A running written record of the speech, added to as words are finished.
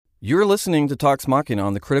You're listening to Talks Machina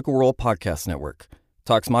on the Critical Role Podcast Network.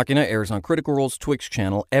 Talks Machina airs on Critical Role's Twitch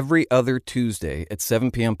channel every other Tuesday at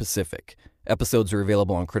 7 p.m. Pacific. Episodes are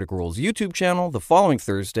available on Critical Role's YouTube channel the following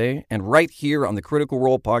Thursday and right here on the Critical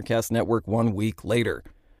Role Podcast Network 1 week later.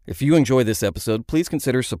 If you enjoy this episode, please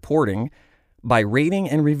consider supporting by rating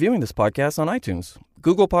and reviewing this podcast on iTunes,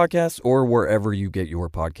 Google Podcasts, or wherever you get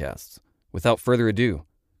your podcasts. Without further ado,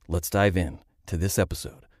 let's dive in to this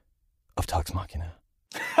episode of Talks Machina.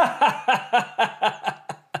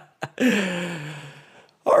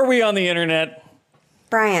 Are we on the internet?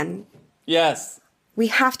 Brian. Yes. We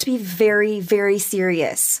have to be very, very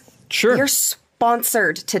serious. Sure. We're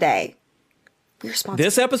sponsored today. We're sponsored.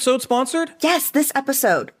 This episode sponsored? Yes, this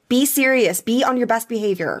episode. Be serious. Be on your best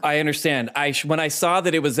behavior. I understand. When I saw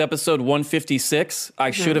that it was episode 156,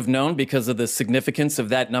 I should have known because of the significance of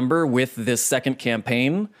that number with this second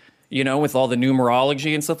campaign, you know, with all the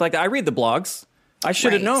numerology and stuff like that. I read the blogs. I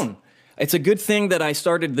should have known. It's a good thing that I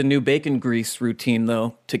started the new bacon grease routine,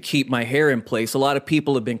 though, to keep my hair in place. A lot of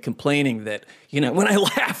people have been complaining that, you know, when I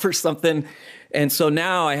laugh or something. And so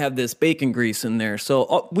now I have this bacon grease in there.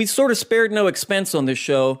 So we sort of spared no expense on this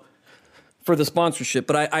show for the sponsorship.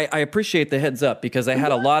 But I appreciate the heads up because I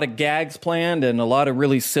had a lot of gags planned and a lot of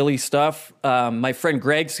really silly stuff. My friend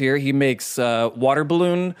Greg's here. He makes water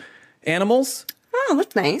balloon animals. Oh,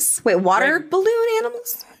 that's nice. Wait, water balloon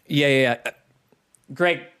animals? Yeah.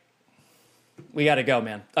 Greg, we got to go,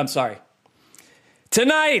 man. I'm sorry.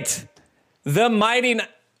 Tonight, the mighty...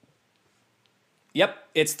 Yep,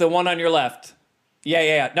 it's the one on your left.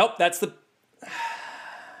 Yeah. Nope, that's the...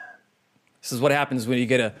 This is what happens when you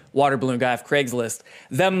get a water balloon guy off Craigslist.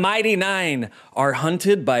 The Mighty Nine are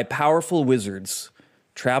hunted by powerful wizards,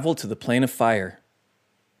 travel to the plane of fire,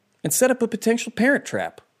 and set up a potential parent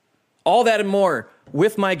trap. All that and more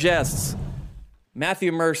with my guests,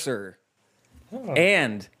 Matthew Mercer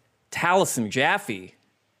and Taliesin Jaffe,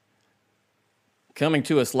 coming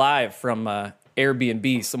to us live from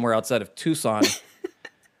Airbnb somewhere outside of Tucson.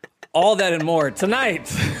 All that and more tonight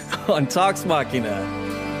on Talks Machina.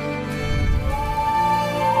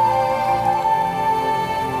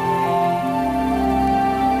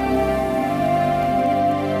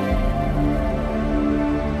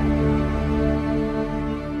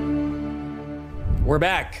 We're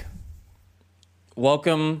back.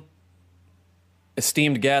 Welcome,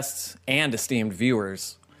 esteemed guests and esteemed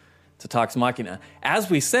viewers, to Talks Machina. As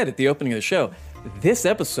we said at the opening of the show, this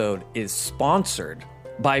episode is sponsored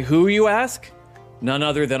by who, you ask? None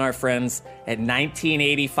other than our friends at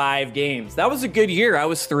 1985 Games. That was a good year. I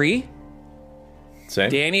was 3. Same.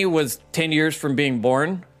 Danny was 10 years from being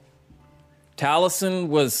born. Taliesin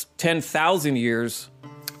was 10,000 years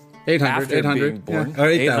 800 being born. Yeah. Or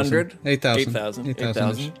 800? 8,000.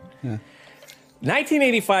 8,000. Yeah.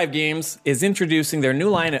 1985 Games is introducing their new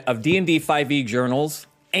line of D&D 5e journals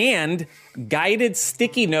and guided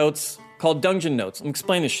sticky notes called Dungeon Notes. I'm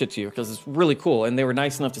explaining this shit to you because it's really cool, and they were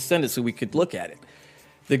nice enough to send it so we could look at it.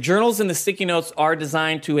 The journals and the sticky notes are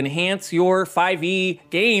designed to enhance your 5e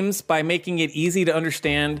games by making it easy to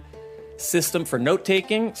understand system for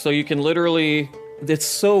note-taking, so you can literally... It's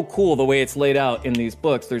so cool the way it's laid out in these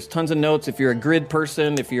books. There's tons of notes if you're a grid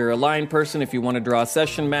person, if you're a line person, if you want to draw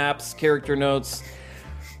session maps, character notes,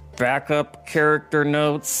 backup character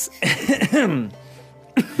notes. They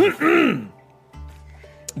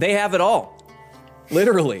have it all.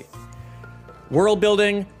 Literally. World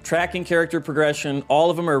building, tracking character progression,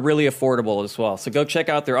 all of them are really affordable as well. So go check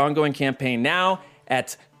out their ongoing campaign now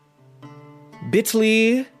at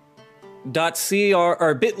bit.ly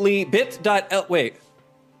or bit.l. Wait.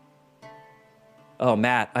 Oh,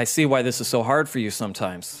 Matt, I see why this is so hard for you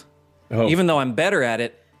sometimes. Oh. Even though I'm better at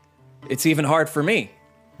it, it's even hard for me.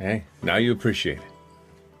 Hey, now you appreciate it.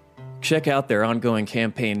 Check out their ongoing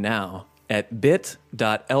campaign now at bit.ly/CR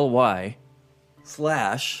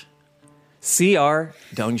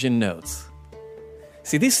Dungeon Notes.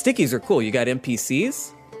 See, these stickies are cool. You got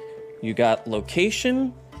NPCs, you got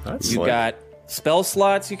location, That's you slick. got spell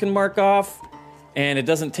slots you can mark off, and it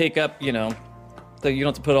doesn't take up, you don't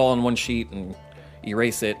have to put it all on one sheet and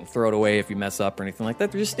erase it and throw it away if you mess up or anything like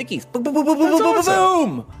that. They're just stickies. Boom, boom, boom, boom, boom, boom, awesome.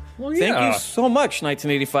 boom. Well, Thank yeah. you so much,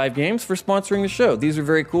 1985 Games, for sponsoring the show. These are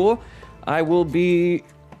very cool. I will be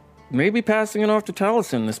maybe passing it off to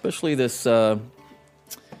Taliesin, especially this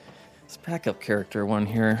backup character one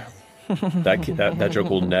here. That joke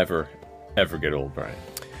will never, ever get old, Brian.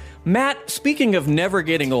 Matt, speaking of never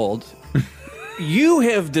getting old, you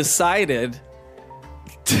have decided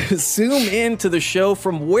to zoom into the show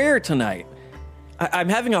from where tonight? I'm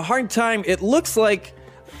having a hard time. It looks like...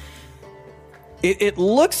 It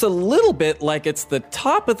looks a little bit like it's the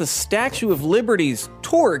top of the Statue of Liberty's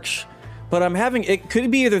torch, but I'm having, it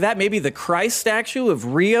could be either that, maybe the Christ statue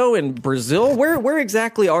of Rio in Brazil. Where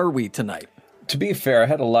exactly are we tonight? To be fair, I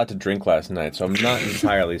had a lot to drink last night, so I'm not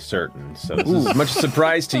entirely certain. So this is as much a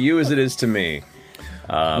surprise to you as it is to me.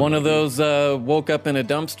 One of those woke up in a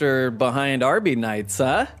dumpster behind Arby nights,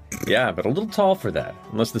 huh? Yeah, but a little tall for that.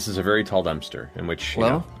 Unless this is a very tall dumpster, in which,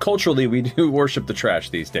 culturally, we do worship the trash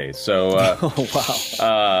these days. So, oh,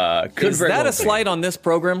 wow. Could is very that well a slight on this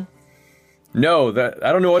program? No,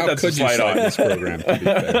 I don't know what How that's could a you slide slide on. this program, to be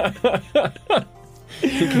fair?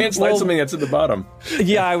 You can't slide something that's at the bottom.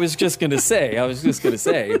 Yeah, I was just going to say.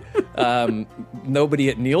 Nobody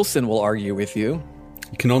at Nielsen will argue with you.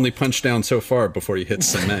 You can only punch down so far before you hit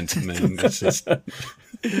cement, man. It's just...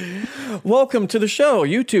 Welcome to the show.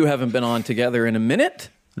 You two haven't been on together in a minute.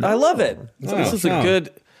 No. I love it. So this is a good...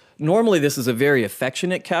 Normally, this is a very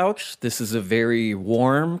affectionate couch. This is a very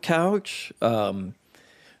warm couch.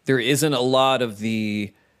 There isn't a lot of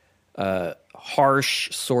the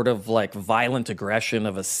harsh, sort of like violent aggression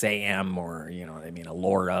of a Sam or, you know what I mean, a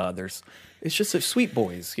Laura. It's just a sweet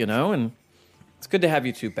boys, you know, and it's good to have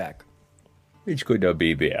you two back. It's good to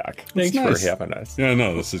be back. Thanks for having us. Yeah,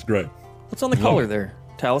 no, this is great. What's on the collar there,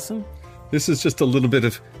 Taliesin? This is just a little bit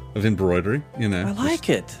of embroidery, you know. I like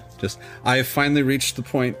it. I have finally reached the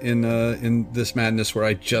point in this madness where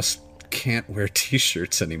I just can't wear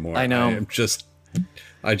T-shirts anymore. I know.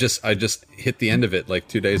 I just hit the end of it like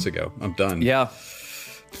 2 days ago. I'm done. Yeah.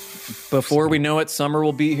 Before we know it, summer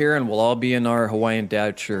will be here and we'll all be in our Hawaiian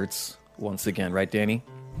dad shirts once again. Right, Danny?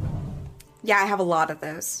 Yeah, I have a lot of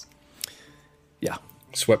those. Yeah.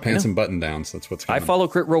 Sweatpants and button-downs. That's what's coming. I follow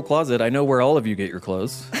Crit Roll Closet. I know where all of you get your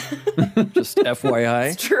clothes. Just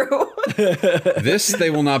FYI. It's true. This they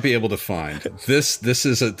will not be able to find. This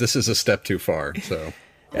is a step too far. So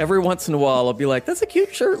every once in a while, I'll be like, "That's a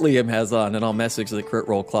cute shirt Liam has on," and I'll message the Crit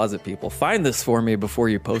Roll Closet people. Find this for me before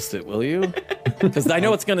you post it, will you? Because I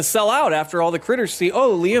know it's going to sell out after all the critters see.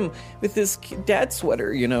 Oh, Liam with this dad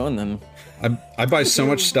sweater, you know, and then. I buy so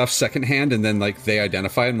much stuff secondhand, and then like they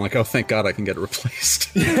identify it. I'm like, oh, thank God, I can get it replaced.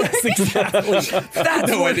 Yes, exactly. That's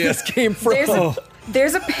no where idea. this came from.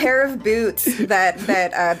 There's a pair of boots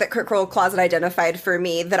that Crit Roll Closet identified for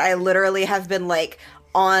me that I literally have been like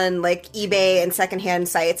on like eBay and secondhand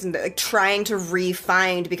sites and like trying to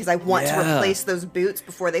re-find because I want to replace those boots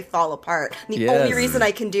before they fall apart. And the only reason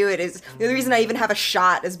I can do it is the only reason I even have a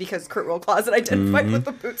shot is because Crit Roll Closet identified what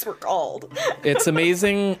the boots were called. It's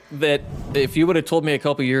amazing that if you would have told me a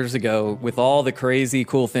couple years ago, with all the crazy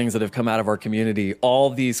cool things that have come out of our community, all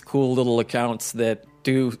these cool little accounts that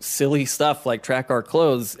do silly stuff like track our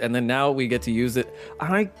clothes, and then now we get to use it.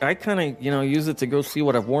 I kind of, use it to go see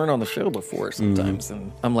what I've worn on the show before sometimes,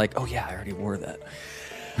 and I'm like, oh yeah, I already wore that.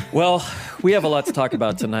 Well, we have a lot to talk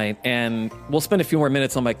about tonight, and we'll spend a few more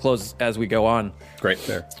minutes on my clothes as we go on. Great.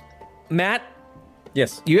 There. Matt?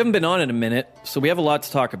 Yes? You haven't been on in a minute, so we have a lot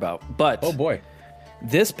to talk about, but... Oh boy.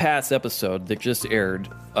 This past episode that just aired,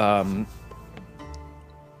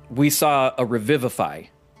 we saw a Revivify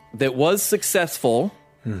that was successful,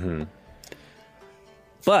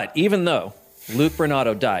 but even though Luke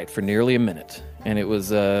Bernardo died for nearly a minute, and it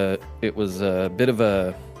was a bit of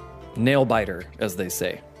a nail biter, as they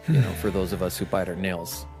say, for those of us who bite our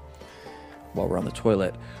nails while we're on the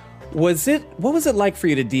toilet. What was it like for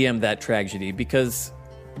you to DM that tragedy? Because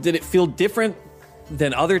did it feel different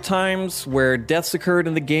than other times where deaths occurred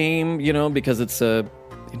in the game? Because it's in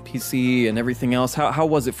PC and everything else. How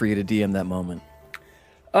was it for you to DM that moment?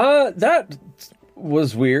 That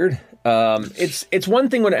was weird. It's one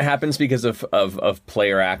thing when it happens because of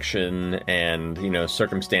player action and,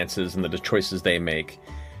 circumstances and the choices they make.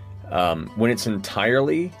 When it's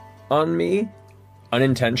entirely on me,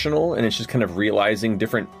 unintentional, and it's just kind of realizing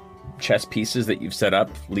different chess pieces that you've set up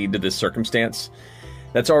lead to this circumstance,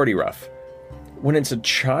 that's already rough. When it's a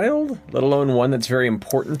child, let alone one that's very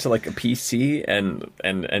important to like a PC and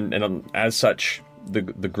as such, the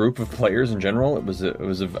group of players in general, it was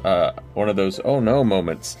one of those oh no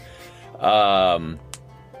moments. I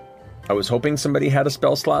was hoping somebody had a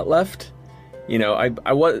spell slot left.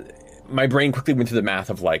 My brain quickly went to the math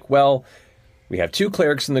of like, well, we have 2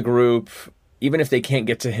 clerics in the group. Even if they can't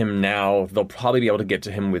get to him now, they'll probably be able to get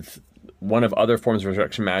to him with one of other forms of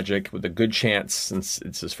resurrection magic with a good chance since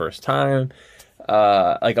it's his first time.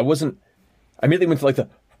 I immediately went to like the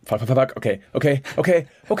fuck, okay,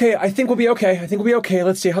 I think we'll be okay.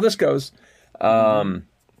 Let's see how this goes. And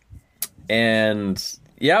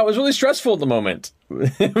yeah, it was really stressful at the moment.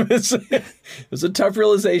 It was a tough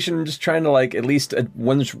realization, just trying to like, at least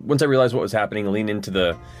once I realized what was happening, lean into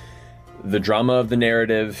the drama of the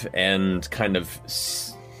narrative and kind of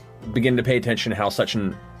begin to pay attention to how such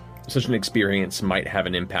an such an experience might have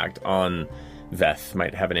an impact on Veth,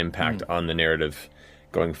 might have an impact on the narrative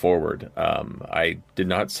going forward. I did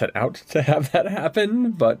not set out to have that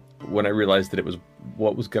happen, but when I realized that it was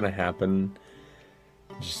what was going to happen,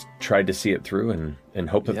 just tried to see it through and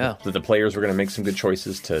hope that the players were going to make some good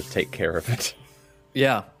choices to take care of it.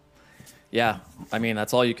 Yeah. Yeah. I mean,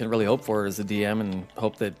 that's all you can really hope for as a DM, and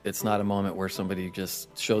hope that it's not a moment where somebody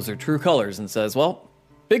just shows their true colors and says, well,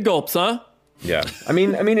 big gulps, huh? Yeah. I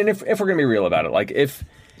mean, and if we're going to be real about it, like if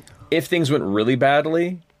things went really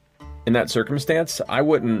badly in that circumstance, I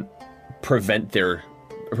wouldn't prevent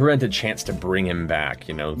a chance to bring him back,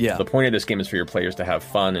 you know? Yeah. The point of this game is for your players to have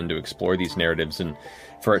fun and to explore these narratives, and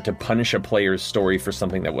for it to punish a player's story for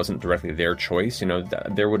something that wasn't directly their choice. You know,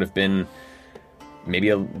 there would have been maybe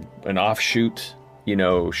an offshoot, you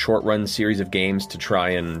know, short-run series of games to try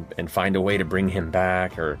and find a way to bring him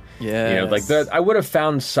back, or, you know, like I would have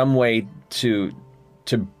found some way to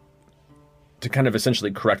kind of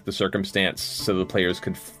essentially correct the circumstance so the players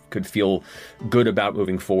could feel good about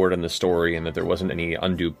moving forward in the story, and that there wasn't any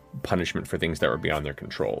undue punishment for things that were beyond their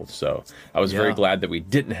control. So I was very glad that we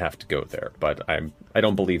didn't have to go there, but I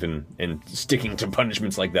don't believe in sticking to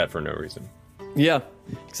punishments like that for no reason. Yeah,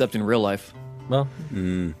 except in real life. Well,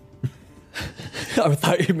 I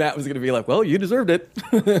thought Matt was going to be like, well, you deserved it.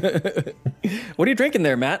 What are you drinking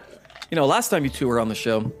there, Matt? You know, last time you two were on the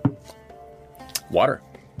show. Water.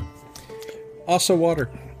 Also water.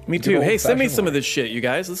 Me too. Hey, send me some of this shit, you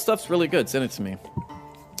guys. This stuff's really good. Send it to me.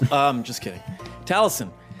 Just kidding. Taliesin.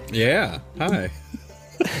 Yeah. Hi.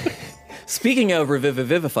 Speaking of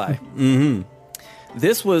Revivify,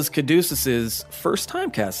 this was Caduceus's first time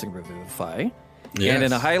casting Revivify. Yes. And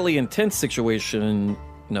in a highly intense situation,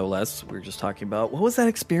 no less, we were just talking about, what was that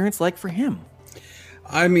experience like for him?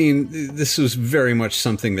 I mean, this was very much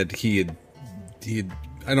something that he had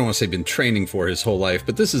I don't want to say been training for his whole life,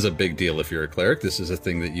 but this is a big deal if you're a cleric. This is a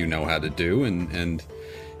thing that you know how to do, and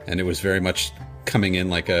it was very much coming in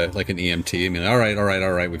like an EMT. I mean, all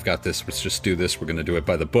right, we've got this. Let's just do this. We're going to do it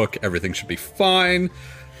by the book. Everything should be fine.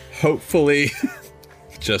 Hopefully,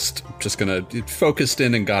 just going to focused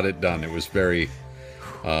in and got it done. It was very.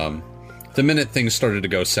 The minute things started to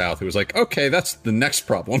go south, it was like, okay, that's the next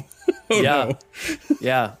problem. No.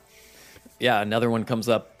 Yeah, another one comes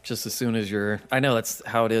up just as soon as you're... I know, that's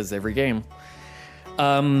how it is every game.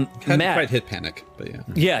 Hadn't Matt. quite hit panic, but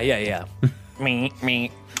yeah. Yeah. me.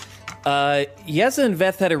 Yeza and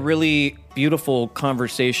Veth had a really beautiful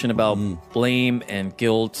conversation about blame and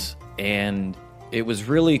guilt, and it was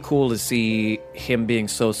really cool to see him being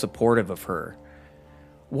so supportive of her.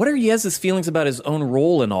 What are Yeza's feelings about his own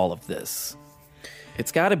role in all of this?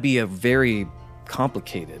 It's got to be a very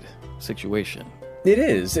complicated situation. It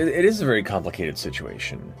is. It is a very complicated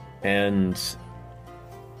situation. And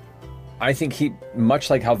I think he,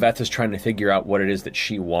 much like how Veth is trying to figure out what it is that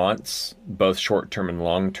she wants, both short-term and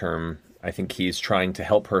long-term, I think he's trying to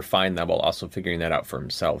help her find that while also figuring that out for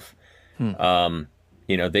himself. You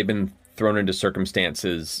know, they've been thrown into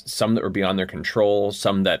circumstances, some that were beyond their control,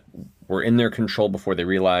 some that were in their control before they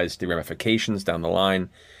realized the ramifications down the line.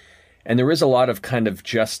 And there is a lot of kind of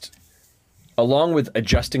just... along with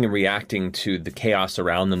adjusting and reacting to the chaos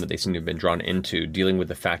around them that they seem to have been drawn into, dealing with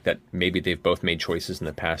the fact that maybe they've both made choices in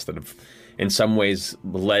the past that have in some ways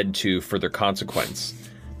led to further consequence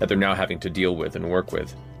that they're now having to deal with and work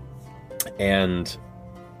with. And,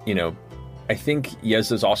 you know, I think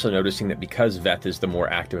Yeza's also noticing that because Veth is the more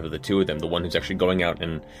active of the two of them, the one who's actually going out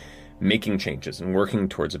and making changes and working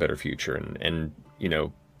towards a better future and you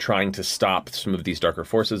know, trying to stop some of these darker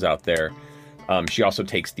forces out there, she also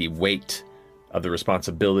takes the weight of the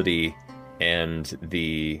responsibility and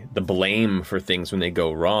the blame for things when they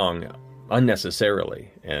go wrong unnecessarily.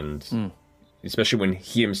 And especially when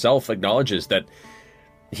he himself acknowledges that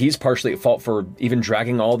he's partially at fault for even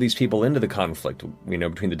dragging all these people into the conflict, you know,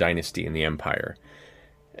 between the dynasty and the empire.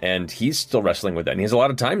 And he's still wrestling with that. And he has a lot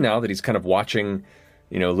of time now that he's kind of watching,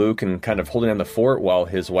 you know, Luke and kind of holding down the fort while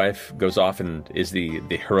his wife goes off and is the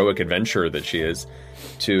heroic adventurer that she is,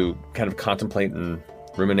 to kind of contemplate and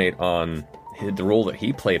ruminate on the role that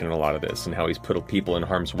he played in a lot of this and how he's put people in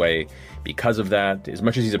harm's way because of that. As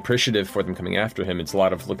much as he's appreciative for them coming after him, it's a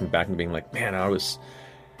lot of looking back and being like, man, I was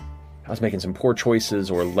making some poor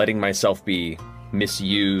choices or letting myself be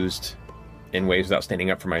misused in ways without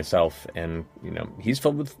standing up for myself. And, you know, he's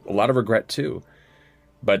filled with a lot of regret too.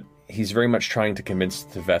 But he's very much trying to convince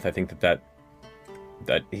Veth, I think, that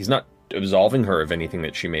he's not absolving her of anything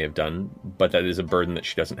that she may have done, but that is a burden that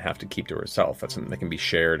she doesn't have to keep to herself. That's something that can be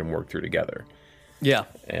shared and worked through together. Yeah.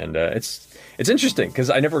 And it's interesting because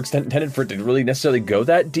I never intended for it to really necessarily go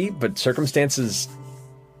that deep, but circumstances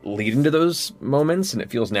lead into those moments, and it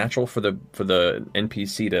feels natural for the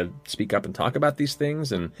NPC to speak up and talk about these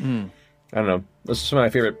things. And I don't know, those are some of my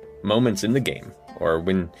favorite moments in the game, or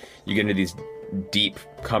when you get into these deep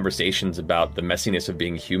conversations about the messiness of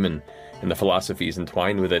being human and the philosophies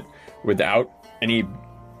entwined with it without any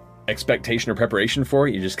expectation or preparation for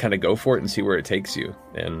it. You just kind of go for it and see where it takes you.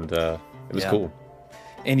 And it was cool.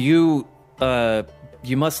 And you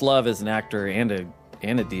must love as an actor and a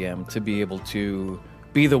DM to be able to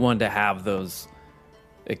be the one to have those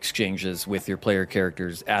exchanges with your player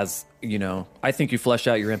characters. As you know, I think you flesh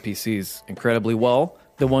out your NPCs incredibly well.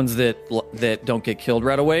 The ones that don't get killed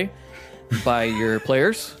right away by your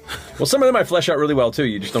players. Well, some of them I flesh out really well too.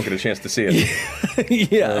 You just don't get a chance to see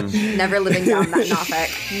it. Yeah. Never living down that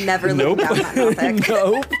Nothic. Never living down that Nothic.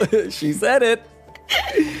 Nope. She said it.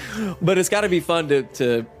 But it's got to be fun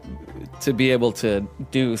to be able to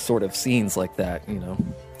do sort of scenes like that, you know.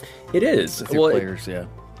 It is. With your players, yeah.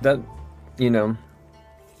 That, you know,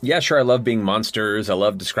 yeah, sure, I love being monsters. I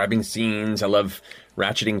love describing scenes. I love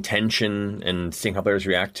ratcheting tension and seeing how players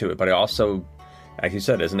react to it. But I also, like you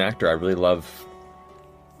said, as an actor, I really love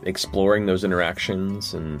exploring those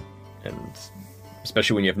interactions and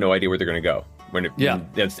especially when you have no idea where they're going to go.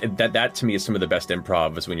 That to me is some of the best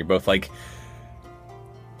improv, is when you're both like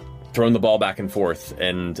throwing the ball back and forth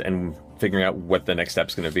and figuring out what the next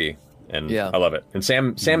step's going to be. And I love it. And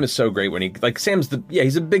Sam is so great when he's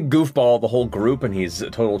a big goofball of the whole group, and he's a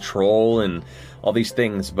total troll and all these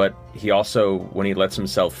things. But he also, when he lets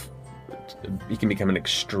himself, he can become an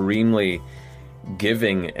extremely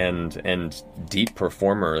giving and deep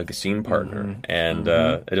performer, like a scene partner. And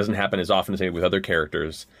it doesn't happen as often as maybe with other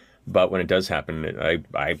characters. But when it does happen,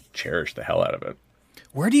 I cherish the hell out of it.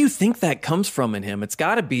 Where do you think that comes from in him? It's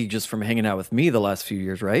got to be just from hanging out with me the last few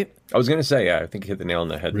years, right? I was going to say, I think you hit the nail on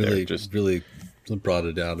the head there. Really brought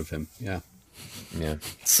it out of him. Yeah.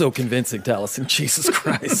 So convincing, Taliesin. Jesus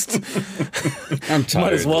Christ. I'm tired.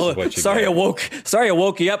 Might as well. Sorry, got. I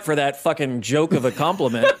woke you up for that fucking joke of a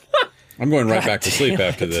compliment. I'm going right back to sleep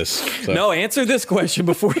after this. So. No, answer this question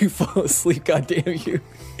before you fall asleep. God damn you.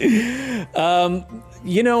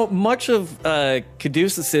 You know, much of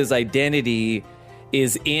Caduceus's identity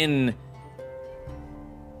is in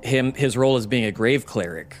his role as being a grave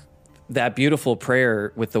cleric. That beautiful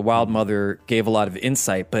prayer with the Wild Mother gave a lot of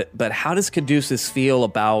insight, but how does Caduceus feel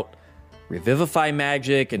about revivify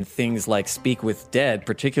magic and things like Speak with Dead,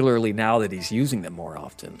 particularly now that he's using them more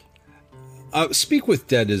often? Speak with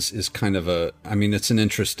Dead is kind of it's an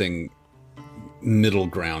interesting middle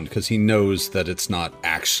ground, because he knows that it's not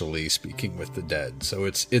actually speaking with the dead. So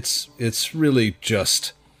it's really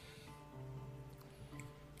just...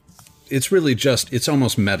 It's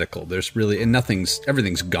almost medical. There's really, and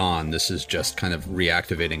everything's gone. This is just kind of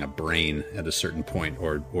reactivating a brain at a certain point,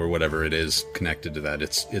 or whatever it is connected to that.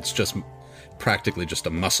 It's just practically just a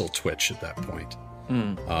muscle twitch at that point.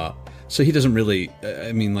 So he doesn't really,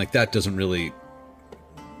 that doesn't really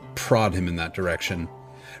prod him in that direction.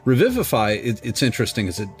 Revivify, it's interesting,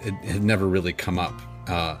 because it had never really come up.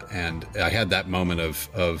 And I had that moment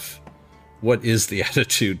of what is the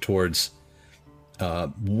attitude towards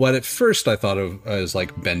what at first I thought of as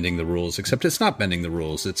like bending the rules, except it's not bending the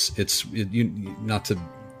rules. It's not to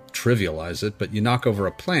trivialize it, but you knock over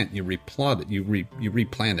a plant, you replot it, you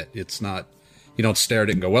replant it. It's not, you don't stare at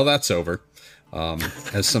it and go, well, that's over,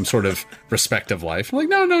 as some sort of respect of life. I'm like,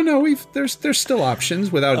 no, there's still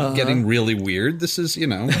options without getting really weird. This is,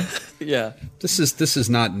 yeah, this is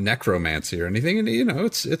not necromancy or anything, and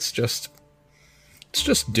it's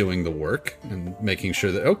just doing the work and making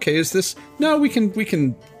sure that, okay, is this, no, we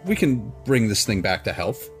can bring this thing back to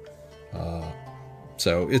health.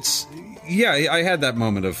 So it's, yeah, I had that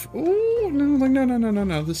moment of, oh,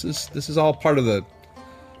 no, this is all part of the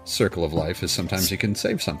circle of life, is sometimes you can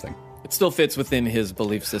save something. It still fits within his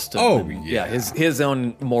belief system. Oh, and, his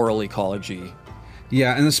own moral ecology.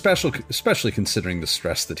 Yeah, and especially considering the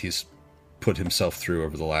stress that he's put himself through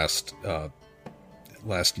over the last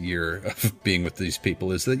year of being with these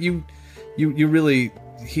people, is that you really,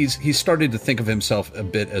 he's started to think of himself a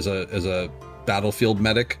bit as a battlefield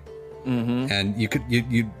medic, and you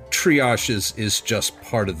triage is just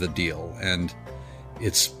part of the deal, and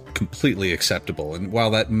it's completely acceptable. And while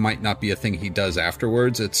that might not be a thing he does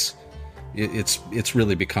afterwards, it's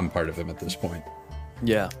really become part of him at this point.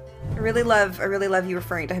 Yeah. I really love you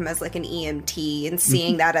referring to him as like an EMT and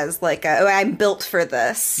seeing that as like I'm built for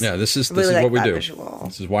this. Yeah, this is really what we do. Visual.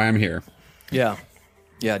 This is why I'm here. Yeah,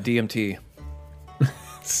 DMT.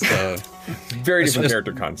 It's, very different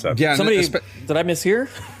character concept. Yeah, somebody did I mishear?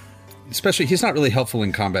 especially, he's not really helpful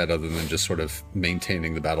in combat other than just sort of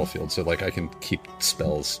maintaining the battlefield. So, like, I can keep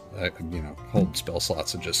spells, hold spell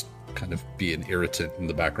slots and just kind of be an irritant in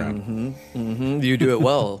the background. You do it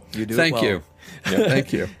well. You do Thank it well. you. Yeah,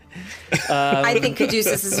 thank you. I think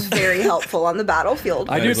Caduceus is very helpful on the battlefield.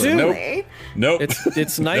 I do too. Nope.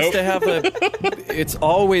 It's nice to have it's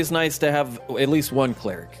always nice to have at least one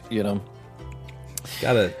cleric, you know.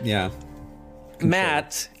 Yeah.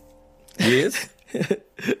 Matt Yes.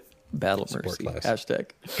 Battle Support Mercy. class.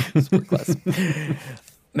 # support class.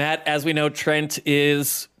 Matt, as we know, Trent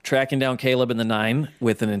is tracking down Caleb in the 9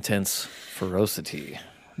 with an intense ferocity.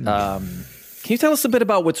 Can you tell us a bit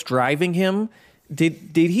about what's driving him?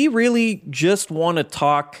 Did he really just want to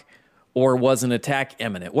talk, or was an attack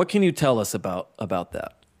imminent? What can you tell us about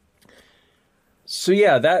that? So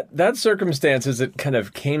yeah, that circumstance as it kind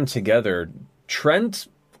of came together, Trent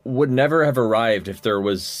would never have arrived if there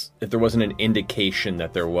wasn't an indication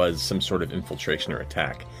that there was some sort of infiltration or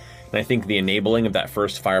attack. And I think the enabling of that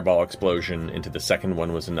first fireball explosion into the second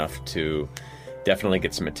one was enough to definitely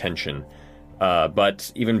get some attention.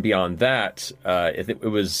 But even beyond that, it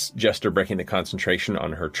was Jester breaking the concentration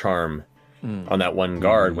on her charm on that one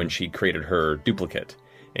guard when she created her duplicate.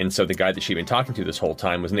 And so the guy that she'd been talking to this whole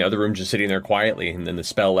time was in the other room just sitting there quietly, and then the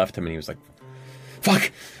spell left him and he was like,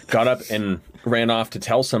 fuck! Got up and ran off to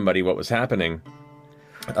tell somebody what was happening.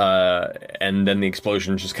 And then the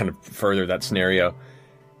explosion just kind of furthered that scenario.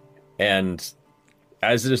 And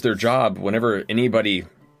as it is their job, whenever anybody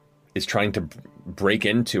is trying to break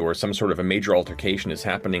into or some sort of a major altercation is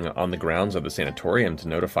happening on the grounds of the sanatorium, to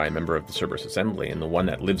notify a member of the Cerberus Assembly, and the one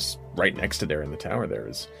that lives right next to there in the tower there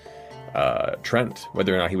is Trent,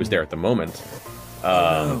 whether or not he was there at the moment.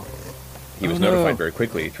 He was notified very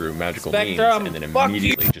quickly through magical means, and then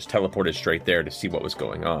immediately just teleported straight there to see what was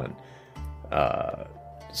going on.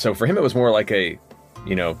 So for him, it was more like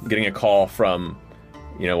getting a call from,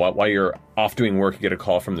 while you're off doing work, you get a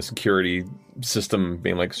call from the security system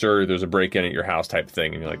being like, sir, there's a break-in at your house type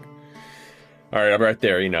thing. And you're like, all right, I'm right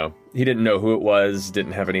there. He didn't know who it was,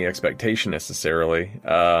 didn't have any expectation necessarily.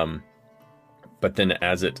 But then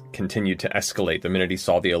as it continued to escalate, the minute he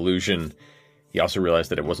saw the illusion, he also realized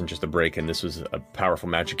that it wasn't just a break-in. This was a powerful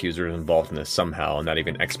magic user involved in this somehow, and that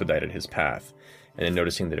even expedited his path. And then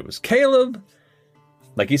noticing that it was Caleb,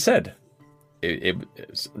 like he said, it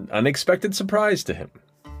was an unexpected surprise to him.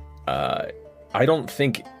 I don't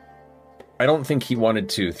think he wanted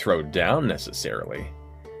to throw down necessarily.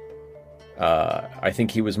 I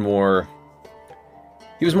think he was more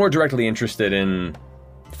directly interested in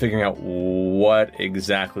figuring out what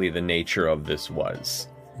exactly the nature of this was.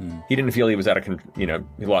 He didn't feel he was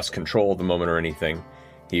he lost control of the moment or anything.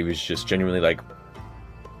 He was just genuinely like,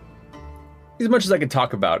 as much as I could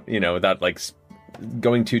talk about, without like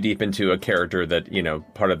going too deep into a character that,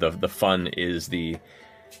 part of the fun is the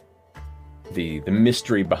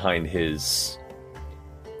mystery behind his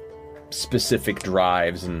specific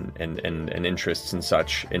drives and interests and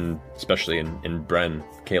such, especially in Bren,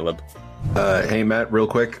 Caleb. Hey, Matt, real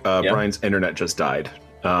quick. Yeah? Brian's internet just died.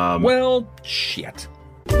 Well, shit.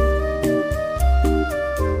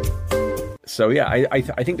 So yeah, I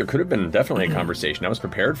think there could have been definitely a conversation. I was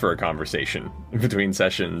prepared for a conversation between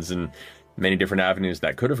sessions and many different avenues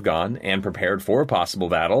that could have gone, and prepared for a possible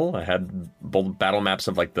battle. I had both battle maps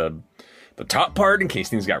of like the top part in case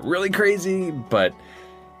things got really crazy, but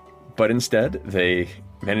instead they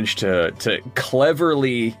managed to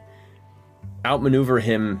cleverly outmaneuver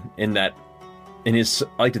him in his,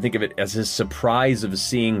 I like to think of it as his surprise of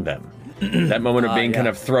seeing them. That moment of being kind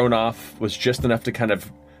of thrown off was just enough to kind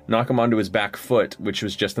of knock him onto his back foot, which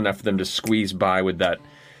was just enough for them to squeeze by with that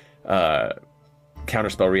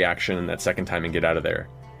counterspell reaction that second time and get out of there.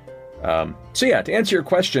 So yeah, to answer your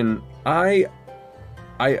question, I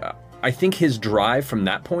think his drive from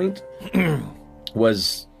that point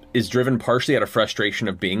is driven partially out of frustration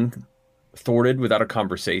of being thwarted without a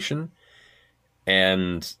conversation,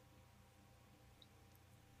 and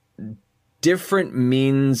different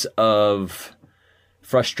means of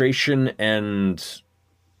frustration and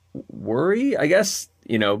worry, I guess.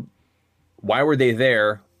 Why were they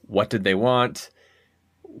there? What did they want?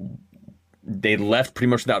 They left pretty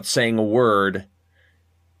much without saying a word,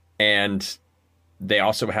 and they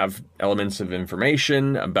also have elements of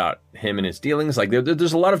information about him and his dealings. Like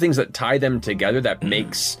there's a lot of things that tie them together that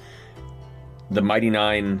makes the Mighty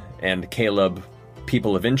Nine and Caleb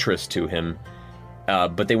people of interest to him,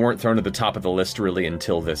 but they weren't thrown to the top of the list really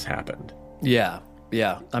until this happened. Yeah.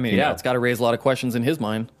 I mean, it's got to raise a lot of questions in his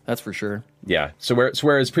mind. That's for sure. Yeah. So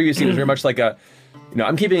whereas previously it was very much like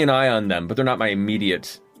I'm keeping an eye on them, but they're not my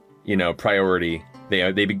immediate, priority.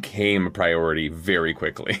 They became a priority very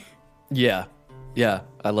quickly. Yeah. Yeah.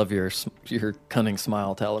 I love your cunning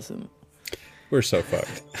smile, Taliesin. We're so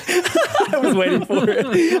fucked. I was waiting for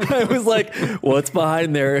it. I was like, what's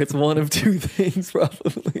behind there? It's one of two things,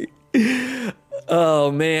 probably.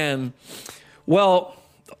 Oh, man. Well,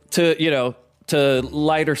 to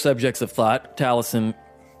lighter subjects of thought, Taliesin,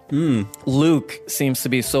 Luke seems to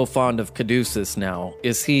be so fond of Caduceus now.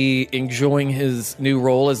 Is he enjoying his new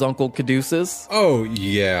role as Uncle Caduceus? Oh,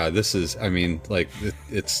 yeah. This is, I mean, like,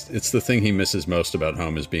 it's the thing he misses most about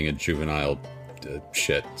home is being a juvenile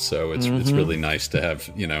shit. So it's really nice to have,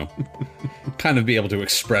 kind of be able to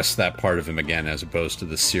express that part of him again, as opposed to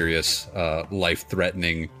the serious,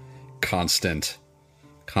 life-threatening, constant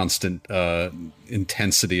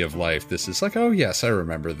intensity of life. This is like, oh yes, I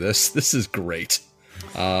remember this. This is great.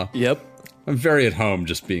 Yep. I'm very at home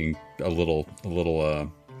just being a little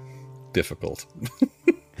difficult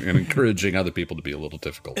and encouraging other people to be a little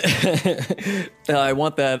difficult. I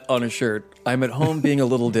want that on a shirt. I'm at home being a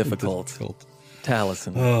little difficult.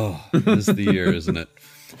 Taliesin. Oh, this is the year, isn't it?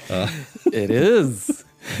 It is.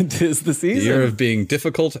 It is the season. The year of being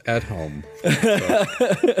difficult at home.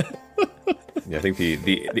 Yeah, I think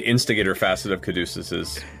the instigator facet of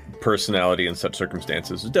Caduceus's personality in such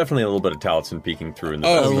circumstances is definitely a little bit of Taliesin peeking through in the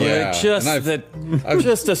Oh, best way. yeah.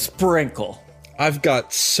 Just a sprinkle. I've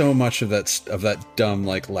got so much of that dumb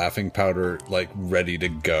laughing powder ready to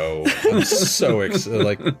go. I'm so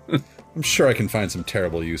excited. I'm sure I can find some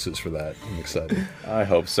terrible uses for that. I'm excited. I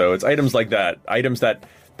hope so. It's items like that, items that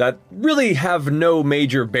really have no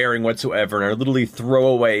major bearing whatsoever and are literally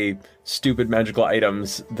throwaway, stupid magical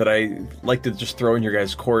items that I like to just throw in your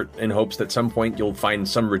guys' court in hopes that at some point you'll find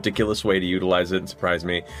some ridiculous way to utilize it and surprise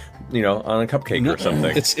me, on a cupcake or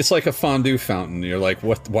something. It's like a fondue fountain. You're like,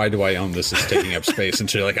 what? Why do I own this? It's taking up space. And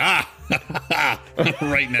so you're like,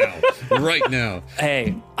 right now.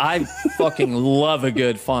 Hey, I fucking love a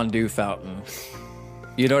good fondue fountain.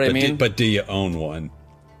 You know what I mean? But do you own one?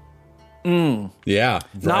 Yeah, right?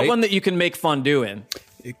 Not one that you can make fondue in.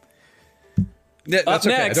 Yeah, that's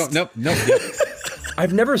okay. Next. I don't. No.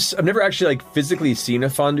 I've never actually physically seen a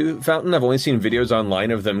fondue fountain. I've only seen videos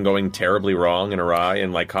online of them going terribly wrong and awry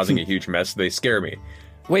and causing a huge mess. They scare me.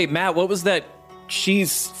 Wait, Matt, what was that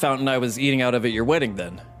cheese fountain I was eating out of at your wedding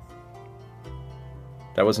then?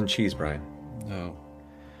 That wasn't cheese, Brian. No.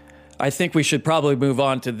 I think we should probably move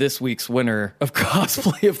on to this week's winner of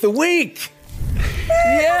Cosplay of the Week.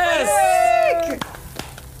 Yes!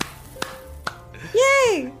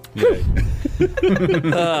 Yay! Yay.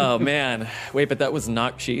 Oh, man. Wait, but that was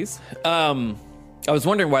not cheese. I was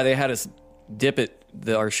wondering why they had us dip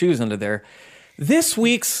our shoes under there. This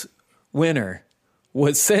week's winner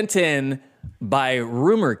was sent in by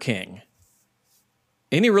Rumor King.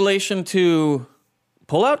 Any relation to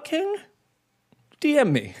Pullout King?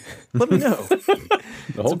 DM me. Let me know.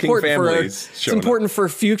 The whole King family is It's showing important for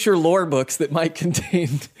future lore books that might contain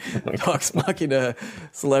Vox Machina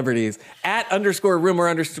celebrities.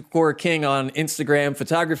 @_rumor_king on Instagram.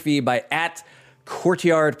 Photography by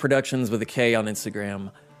 @Courtyard Productions with a K on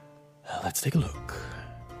Instagram. Let's take a look.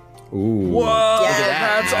 Ooh. Whoa,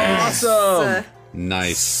 Yeah. that's awesome.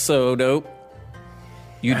 Nice. So dope.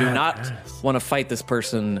 You do not want to fight this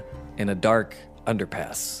person in a dark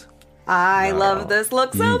underpass. I love this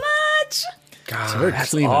look so much. It's a very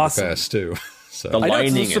clean awesome. underpass too. So The I know,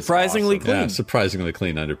 lining it's is surprisingly awesome. clean. yeah, surprisingly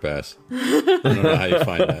clean underpass. I don't know how you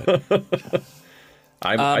find that.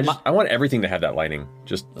 I want everything to have that lining. I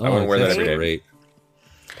want to wear that That's every day. great.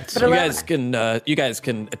 You guys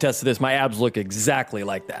can attest to this. My abs look exactly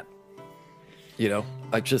like that.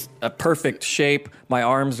 Like just a perfect shape. My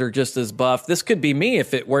arms are just as buff. This could be me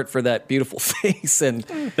if it weren't for that beautiful face and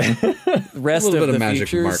the rest A little of bit the of magic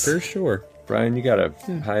features. marker, sure. Brian, you got a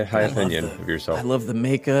high opinion of yourself. I love the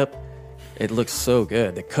makeup. It looks so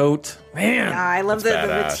good. The coat, man. Yeah, I love the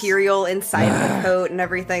badass. material inside the coat and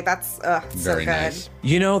everything. That's so Very good. nice.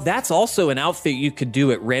 That's also an outfit you could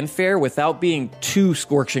do at Ren Fair without being too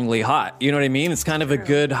scorchingly hot. You know what I mean? It's kind of a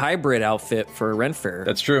good hybrid outfit for Ren Fair.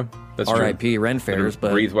 That's true. That's true. R.I.P. Ren Fairs,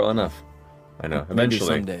 but breathe well enough. I know. maybe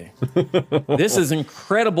Eventually. someday. This is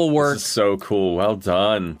incredible work. This is so cool. Well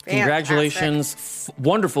done. Congratulations.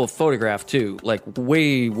 Wonderful photograph, too. Like,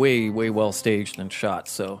 way, way, way well staged and shot.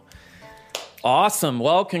 So, awesome.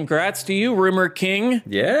 Well, congrats to you, Rumor King.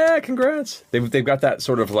 Yeah, congrats. They've got that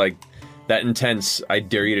sort of that intense, I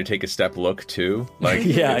dare you to take a step look, too.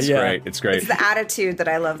 Yeah, it's yeah. great. It's great. It's the attitude that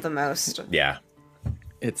I love the most. Yeah.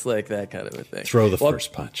 It's like that kind of a thing. Throw the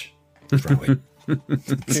first punch. Throw it.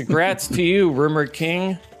 Congrats to you, Rumor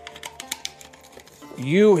King.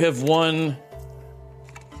 You have won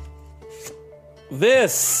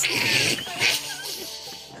this.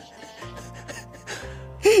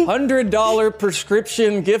 $100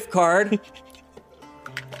 prescription gift card.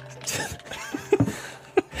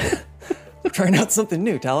 Trying out something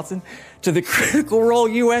new, Taliesin. To the Critical Role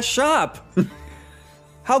US shop.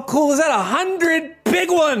 How cool is that? 100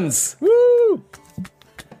 big ones! Woo!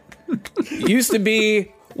 Used to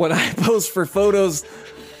be when I posed for photos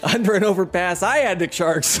under an overpass, I had to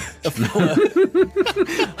charge a fella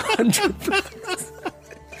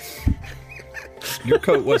 $100. Your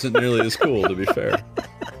coat wasn't nearly as cool, to be fair.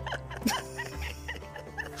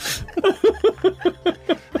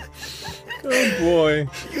 Oh boy.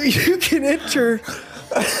 You can enter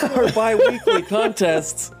our bi-weekly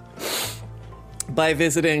contests by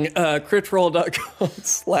visiting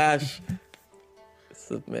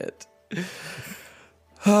critroll.com/submit.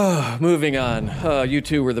 Moving on. You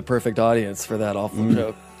two were the perfect audience for that awful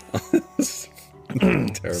joke.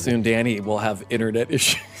 Terrible. Soon Danny will have internet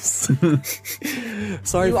issues.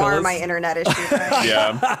 Sorry, You fellas. are my internet issue, Brian.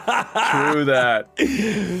 Yeah. True that.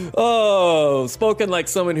 Oh, spoken like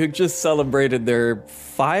someone who just celebrated their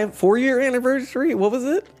 4-year anniversary. What was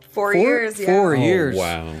it? 4 years, yeah. 4 Oh, years.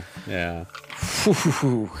 wow. Yeah.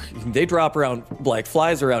 They drop around like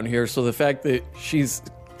flies around here, so the fact that she's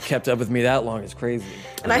kept up with me that long is crazy.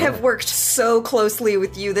 And I have worked so closely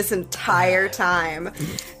with you this entire time.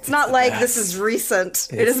 It's not like this is recent.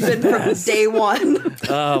 It has been from day one.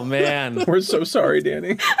 Oh, man. We're so sorry,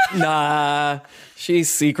 Danny. Nah, she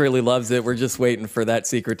secretly loves it. We're just waiting for that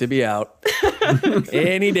secret to be out.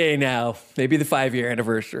 Any day now. Maybe the 5-year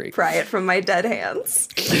anniversary. Pry it from my dead hands.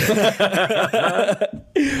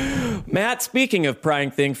 Matt, speaking of prying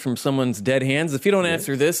things from someone's dead hands, if you don't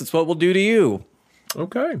answer this, it's what we'll do to you.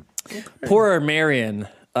 Okay. Poor Marion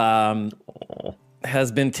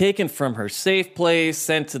has been taken from her safe place,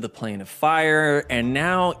 sent to the plane of fire, and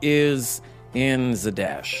now is in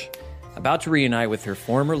Zadash, about to reunite with her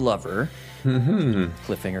former lover.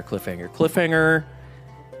 Cliffhanger, cliffhanger, cliffhanger.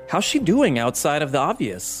 How's she doing outside of the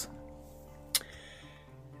obvious?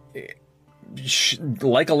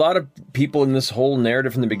 Like a lot of people in this whole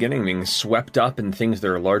narrative from the beginning, being swept up in things that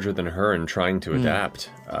are larger than her and trying to adapt.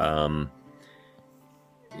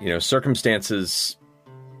 Circumstances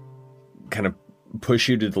kind of push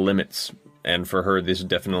you to the limits. And for her, this is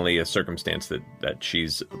definitely a circumstance that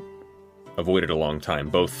she's avoided a long time,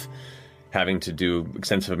 both having to do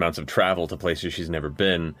extensive amounts of travel to places she's never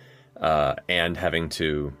been, and having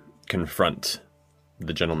to confront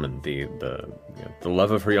the gentleman, the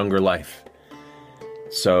love of her younger life.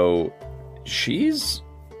 So she's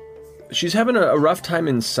having a rough time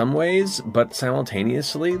in some ways, but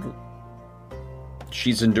simultaneously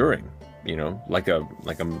she's enduring, like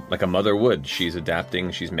a mother would. She's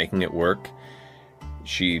adapting, she's making it work.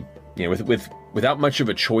 She, without much of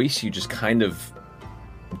a choice, you just kind of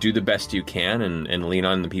do the best you can and lean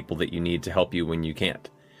on the people that you need to help you when you can't.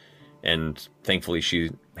 And thankfully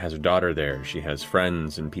she has her daughter there. She has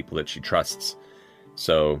friends and people that she trusts.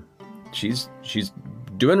 So she's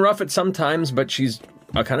doing rough at some times, but she's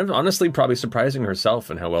kind of honestly probably surprising herself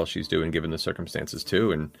and how well she's doing given the circumstances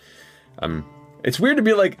too. And it's weird to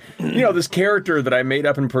be like, this character that I made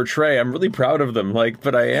up and portray, I'm really proud of them,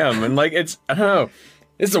 but I am. And I don't know,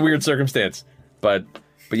 it's a weird circumstance, but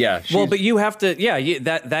yeah. But you have to,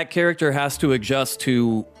 that character has to adjust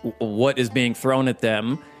to what is being thrown at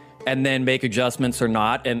them and then make adjustments or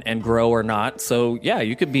not and grow or not. So, yeah,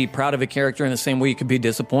 you could be proud of a character in the same way you could be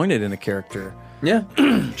disappointed in a character. Yeah,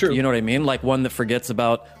 true. You know what I mean? Like one that forgets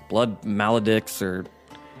about blood maledicts or,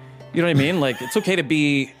 you know what I mean? It's okay to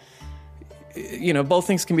be, both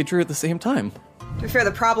things can be true at the same time. To be fair,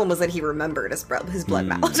 the problem was that he remembered his blood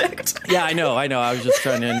maledict. Yeah, I know. I was just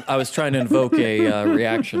trying to invoke a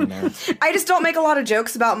reaction there. I just don't make a lot of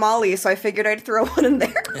jokes about Molly, so I figured I'd throw one in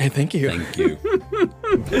there. Hey, thank you. Thank you.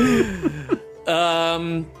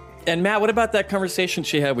 And Matt, what about that conversation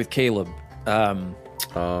she had with Caleb?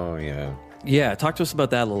 Oh yeah. Yeah, talk to us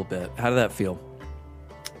about that a little bit. How did that feel?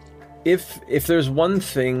 If there's one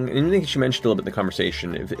thing, and I think she mentioned a little bit in the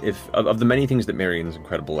conversation, if of the many things that Marion is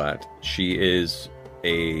incredible at, she is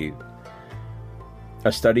a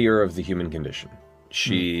studier of the human condition.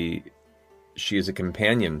 She is a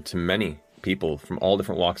companion to many people from all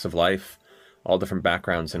different walks of life, all different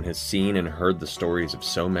backgrounds, and has seen and heard the stories of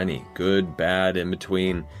so many, good, bad, in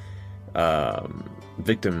between,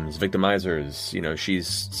 victims, victimizers. She's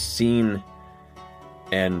seen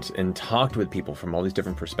and talked with people from all these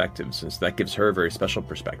different perspectives, and so that gives her a very special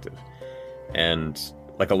perspective. And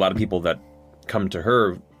like a lot of people that come to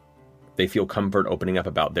her, they feel comfort opening up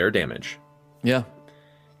about their damage. Yeah.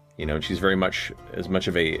 She's very much as much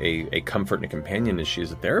of a comfort and a companion as she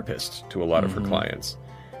is a therapist to a lot of her clients.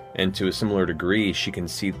 And to a similar degree, she can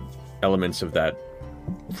see elements of that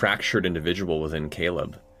fractured individual within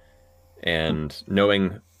Caleb, and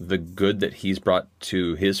knowing the good that he's brought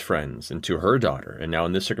to his friends and to her daughter, and now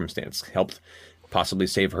in this circumstance helped possibly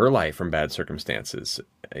save her life from bad circumstances.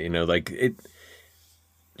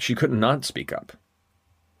 She could not speak up,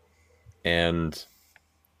 and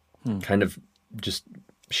kind of just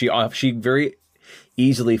she very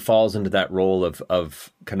easily falls into that role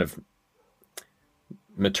of kind of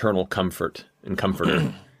maternal comfort and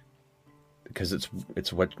comforter. Because it's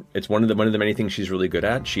one of the many things she's really good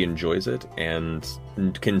at. She enjoys it and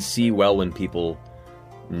can see well when people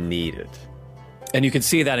need it. And you can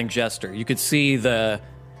see that in Jester. You could see the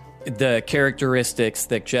characteristics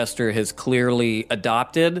that Jester has clearly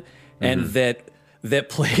adopted, and that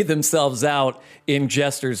play themselves out in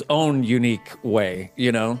Jester's own unique way.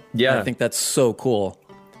 Yeah, I think that's so cool.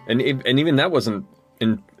 And even that wasn't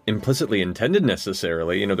implicitly intended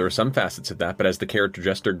necessarily. There were some facets of that, but as the character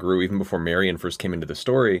Jester grew, even before Marion first came into the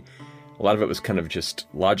story, a lot of it was kind of just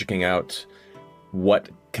logicking out what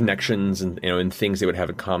connections and things they would have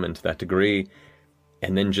in common to that degree,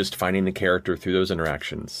 and then just finding the character through those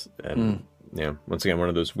interactions. And once again, one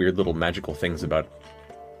of those weird little magical things about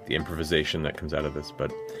the improvisation that comes out of this.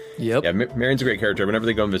 But Marion's a great character. Whenever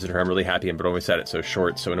they go and visit her, I'm really happy, but always had it so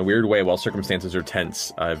short. So in a weird way, while circumstances are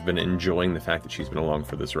tense, I've been enjoying the fact that she's been along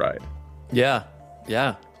for this ride. Yeah,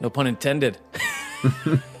 no pun intended.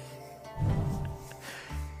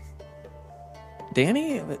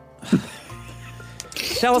 Danny,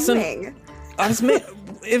 Allison,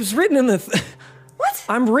 it was written in the. What?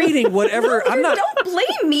 I'm reading whatever. No, I'm not. Don't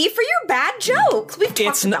blame me for your bad jokes. We've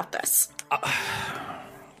talked about this.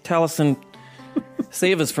 Taliesin,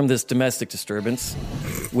 save us from this domestic disturbance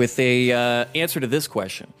with a answer to this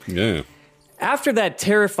question. Yeah. After that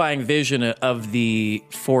terrifying vision of the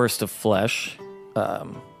Forest of Flesh,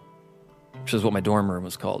 which is what my dorm room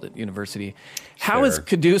was called at university, how is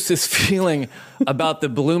Caduceus feeling about the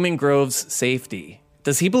Blooming Grove's safety?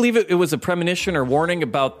 Does he believe it was a premonition or warning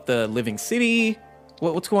about the living city?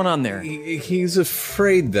 What's going on there? He's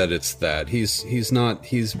afraid that it's that. He's not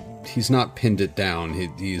pinned it down.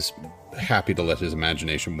 He's happy to let his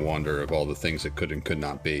imagination wander of all the things that could and could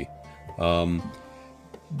not be.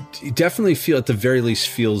 He definitely at the very least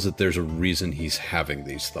feels that there's a reason he's having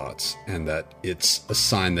these thoughts, and that it's a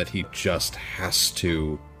sign that he just has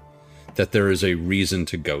to, that there is a reason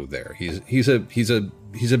to go there. He's a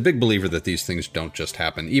big believer that these things don't just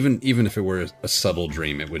happen. Even if it were a subtle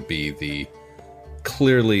dream, it would be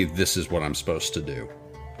clearly this is what I'm supposed to do.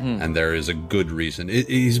 And there is a good reason.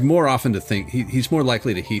 He's more often to think, he's more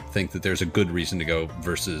likely to think that there's a good reason to go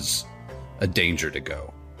versus a danger to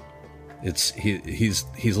go.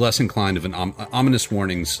 He's less inclined of an ominous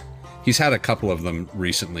warnings. He's had a couple of them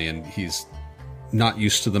recently, and he's not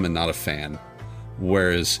used to them and not a fan.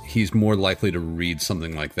 Whereas he's more likely to read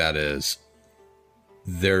something like that as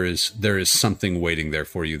there is something waiting there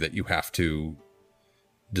for you that you have to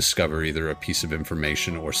discover, either a piece of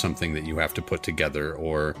information or something that you have to put together,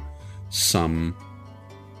 or something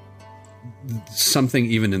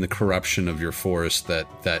even in the corruption of your forest that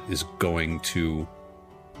is going to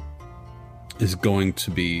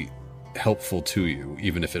be helpful to you,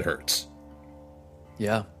 even if it hurts.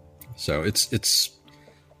 Yeah. So it's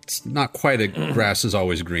not quite a grass is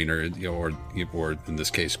always greener, or in this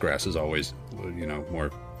case, grass is always more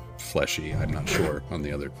fleshy. I'm not sure on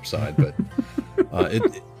the other side, but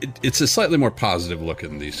it's a slightly more positive look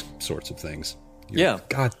in these sorts of things.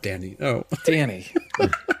 God, Danny. Oh, Danny.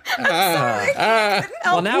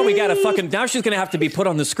 Well, now we got to now she's going to have to be put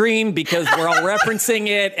on the screen because we're all referencing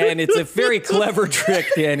it, and it's a very clever trick,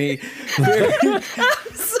 Danny. I'm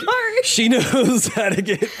sorry. She knows how to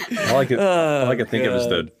get. All I can think of is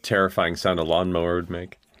the terrifying sound a lawnmower would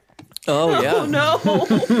make. Oh, yeah. Oh, no.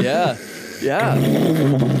 Yeah.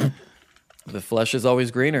 The flesh is always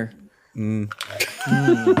greener.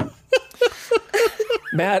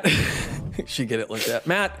 Matt, she get it like that.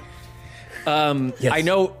 Matt, yes. I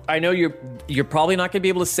know you're probably not going to be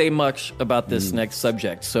able to say much about this next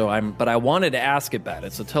subject. But I wanted to ask about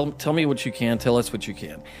it. So tell me what you can. Tell us what you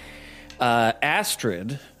can.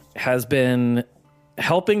 Astrid has been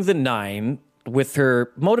helping the Nine with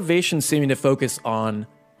her motivation seeming to focus on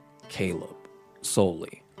Caleb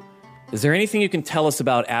solely. Is there anything you can tell us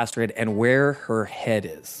about Astrid and where her head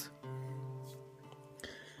is?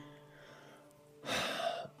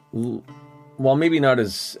 Well, maybe not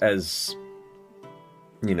as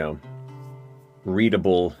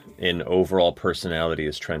readable in overall personality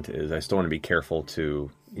as Trent is. I still want to be careful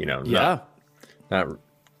to, not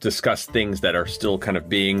discuss things that are still kind of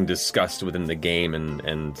being discussed within the game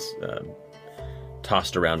and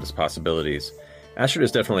tossed around as possibilities. Astrid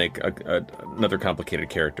is definitely another complicated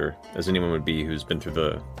character, as anyone would be who's been through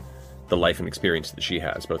the life and experience that she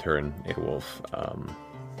has, both her and Aethelwulf.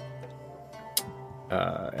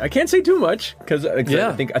 I can't say too much because I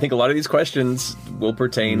think a lot of these questions will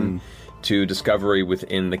pertain to discovery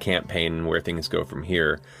within the campaign and where things go from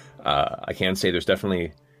here. I can say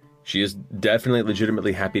she is definitely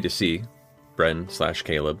legitimately happy to see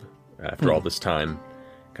Bren/Caleb after all this time.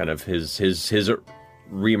 Kind of his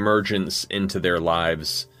reemergence into their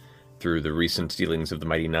lives through the recent dealings of the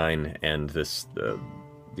Mighty Nine and the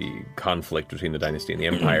conflict between the Dynasty and the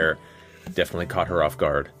Empire definitely caught her off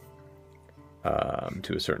guard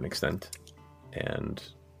to a certain extent. And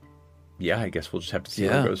yeah, I guess we'll just have to see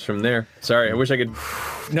where it goes from there. Sorry, I wish I could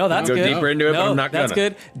go good. Deeper into it, but I'm not that's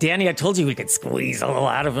good. Danny, I told you we could squeeze a little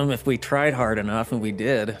out of him if we tried hard enough, and we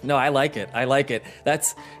did. No, I like it.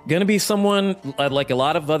 That's going to be someone, like a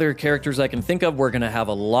lot of other characters I can think of, we're going to have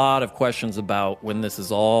a lot of questions about when this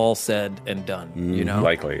is all said and done, you know?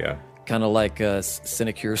 Likely, yeah. Kind of like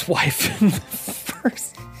Sinecure's wife in the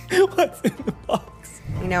first What's in the Box.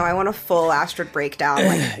 You know, I want a full Astrid breakdown,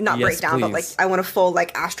 like not Yes, breakdown, but like please. I want a full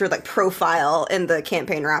like Astrid like profile in the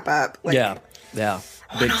campaign wrap up. Like, Yeah,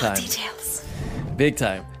 I big want all time. the details. Big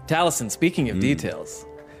time. Taliesin, speaking of details,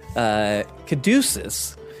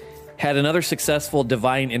 Caduceus had another successful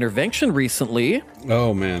divine intervention recently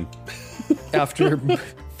Oh man. after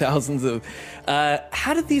thousands of...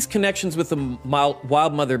 how did these connections with the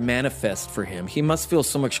Wild Mother manifest for him? He must feel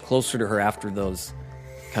so much closer to her after those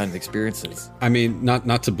kind of experiences. I mean,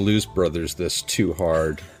 not to Blues Brothers this too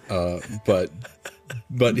hard, but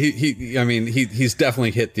he's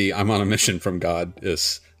definitely hit the "I'm on a mission from God"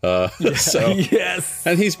 is so Yes.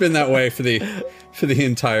 and he's been that way for the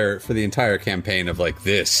entire campaign of like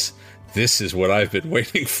this is what I've been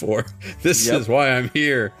waiting for. This is why I'm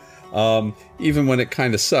here. Even when it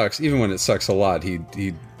kind of sucks, even when it sucks a lot,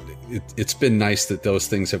 it's been nice that those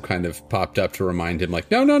things have kind of popped up to remind him like,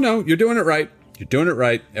 no, you're doing it right. You're doing it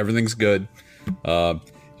right. Everything's good. You're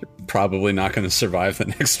probably not going to survive the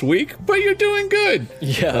next week, but you're doing good.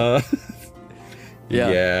 Yeah.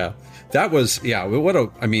 Yeah. That was,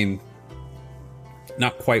 I mean,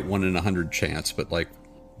 not quite 1 in 100 chance, but like,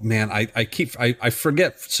 man, I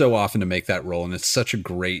forget so often to make that roll, and it's such a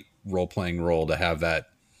great role-playing role to have that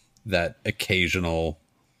occasional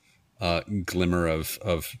glimmer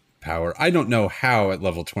of power. I don't know how at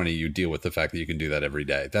level 20 you deal with the fact that you can do that every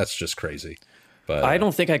day. That's just crazy. But I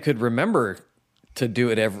don't think I could remember to do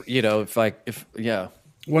it every, if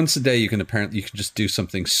once a day you can just do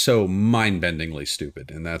something so mind-bendingly stupid,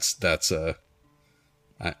 and that's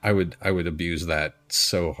I would abuse that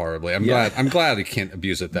so horribly. I'm glad I can't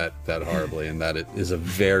abuse it that horribly, and that it is a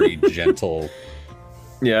very gentle.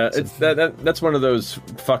 Yeah, it's that's one of those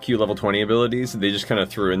fuck you level 20 abilities they just kind of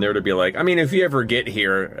threw in there to be like, I mean, if you ever get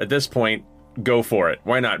here at this point, go for it.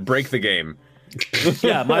 Why not break the game?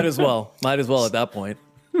 Yeah, might as well at that point.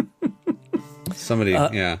 Somebody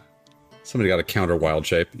got a counter wild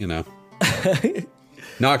shape, you know.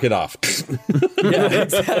 Knock it off. Yeah,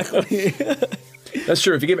 exactly. That's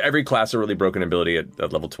true. If you give every class a really broken ability at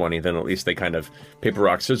level 20, then at least they kind of paper,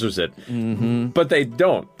 rock, scissors it. Mm-hmm. But they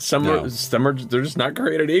don't. Some are they're just not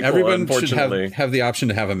created equal. Everyone unfortunately. should have the option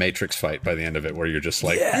to have a Matrix fight by the end of it, where you're just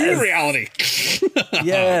like, in reality.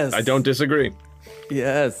 Yes. I don't disagree.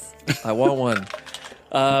 Yes. I want one.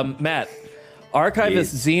 Matt,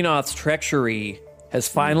 Archivist Xenoth's treachery has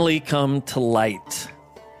finally come to light.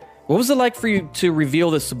 What was it like for you to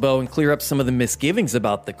reveal this to Bo and clear up some of the misgivings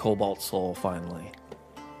about the Cobalt Soul finally?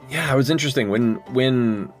 Yeah, it was interesting. When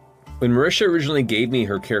Marisha originally gave me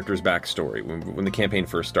her character's backstory, when the campaign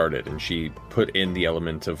first started, and she put in the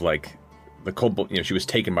element of like the Cobalt, she was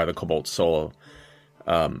taken by the Cobalt Soul.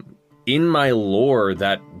 In my lore,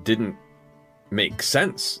 that didn't make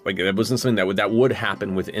sense. Like, that wasn't something that would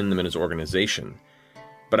happen within the Minas organization.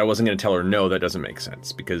 But I wasn't going to tell her, no, that doesn't make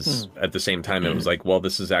sense. Because at the same time, it was like, well,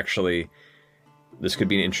 this could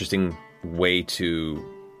be an interesting way to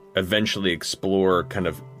eventually explore kind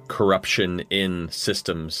of corruption in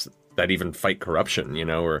systems that even fight corruption,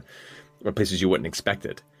 or places you wouldn't expect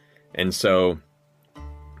it. And so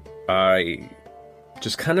I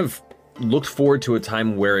just kind of looked forward to a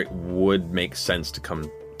time where it would make sense to come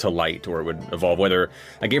to light, or it would evolve. Whether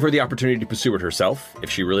I gave her the opportunity to pursue it herself, if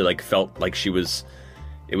she really felt like it was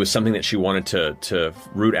something that she wanted to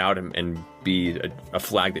root out and be a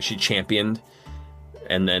flag that she championed.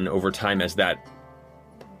 And then over time, as that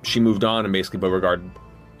she moved on, and basically Beauregard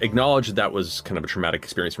acknowledged that was kind of a traumatic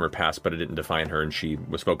experience from her past, but it didn't define her, and she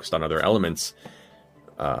was focused on other elements.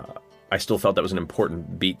 I still felt that was an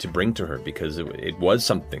important beat to bring to her, because it was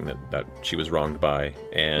something that she was wronged by.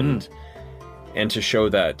 And and to show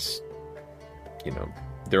that,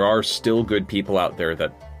 there are still good people out there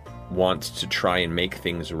that want to try and make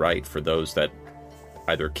things right for those that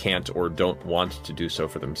either can't or don't want to do so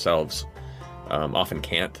for themselves, often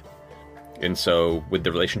can't. And so with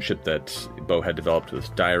the relationship that Bo had developed with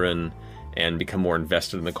Dairon and become more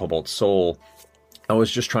invested in the Cobalt Soul, I was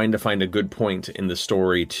just trying to find a good point in the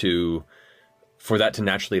story for that to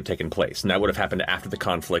naturally have taken place. And that would have happened after the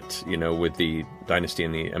conflict, with the dynasty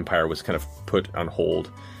and the empire was kind of put on hold,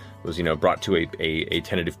 was, brought to a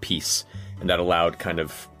tentative peace. And that allowed kind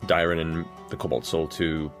of Dairon and the Cobalt Soul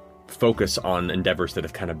to focus on endeavors that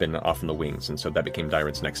have kind of been off in the wings. And so that became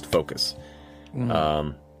Dairon's next focus.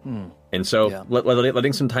 And so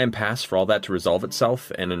letting some time pass for all that to resolve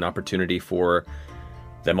itself and an opportunity for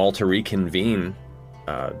them all to reconvene,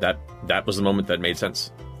 that was the moment that made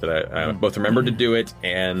sense. That I both remembered to do it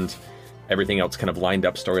and everything else kind of lined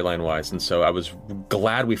up storyline-wise. And so I was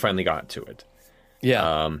glad we finally got to it.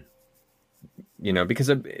 Yeah.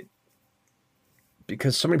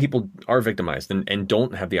 Because so many people are victimized and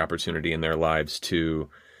don't have the opportunity in their lives to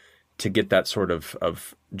get that sort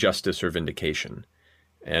of justice or vindication.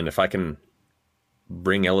 And if I can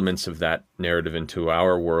bring elements of that narrative into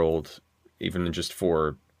our world, even just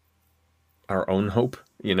for our own hope,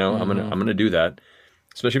 I'm gonna do that.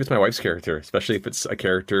 Especially if it's my wife's character, especially if it's a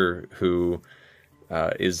character who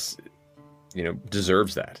is,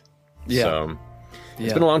 deserves that. Yeah. So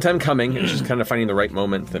it's been a long time coming. It's just kind of finding the right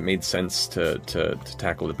moment that made sense to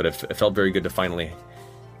tackle it. But it felt very good to finally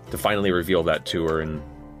reveal that to her, and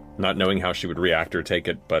not knowing how she would react or take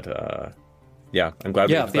it. But I'm glad.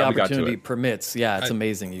 Yeah, if the glad we got to opportunity it. permits, it's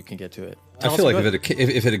amazing you can get to it. I feel like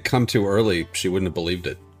if it had come too early, she wouldn't have believed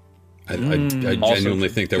it. I genuinely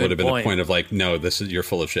think there would have been a point of like, no, you're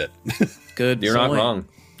full of shit. Good. You're not wrong.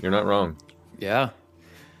 You're not wrong. Yeah.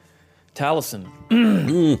 Taliesin.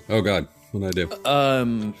 Oh God, what did I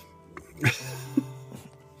do?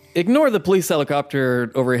 Ignore the police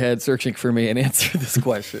helicopter overhead searching for me and answer this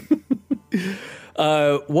question.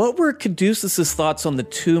 What were Caduceus' thoughts on the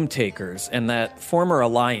Tomb Takers and that former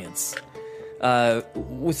alliance?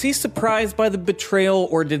 Was he surprised by the betrayal,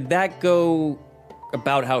 or did that go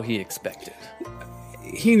about how he expected?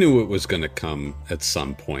 He knew it was going to come at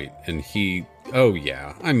some point, and you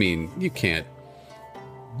can't.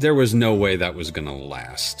 There was no way that was going to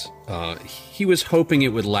last. He was hoping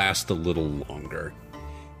it would last a little longer,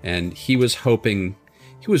 and he was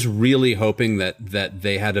really hoping that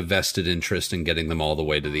they had a vested interest in getting them all the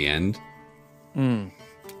way to the end.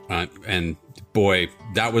 And boy,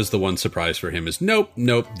 that was the one surprise for him, is nope,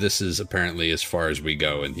 this is apparently as far as we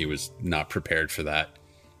go, and he was not prepared for that,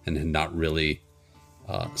 and had not really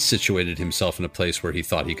situated himself in a place where he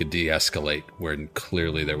thought he could de-escalate, where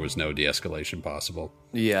clearly there was no de-escalation possible.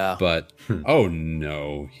 Yeah. But, oh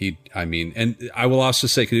no, and I will also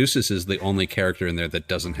say Caduceus is the only character in there that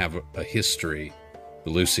doesn't have a history,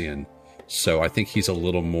 Lucian, so I think he's a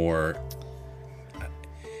little more...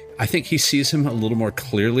 I think he sees him a little more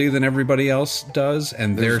clearly than everybody else does,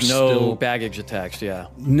 and There's they're no still baggage attached. Yeah.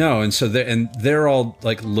 No, and so they're all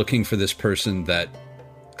like looking for this person that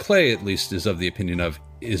Clay, at least, is of the opinion of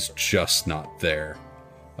is just not there.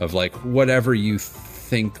 Of like, whatever you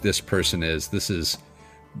think this person is, this is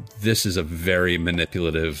a very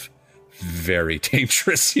manipulative, very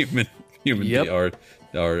dangerous human Yep. or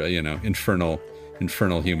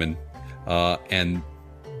infernal human, and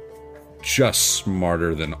just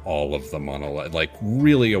smarter than all of them on a like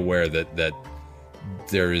really aware that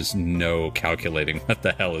there is no calculating what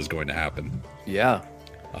the hell is going to happen. Yeah.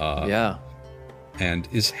 And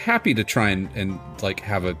is happy to try and like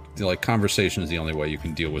have a conversation is the only way you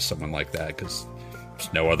can deal with someone like that, because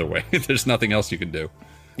there's no other way. There's nothing else you can do.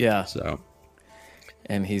 Yeah. So,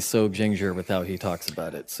 and he's so ginger with how he talks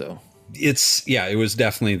about it. So it was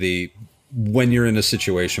definitely when you're in a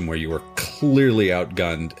situation where you are clearly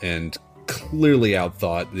outgunned and clearly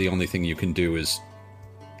outthought, the only thing you can do is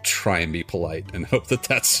try and be polite and hope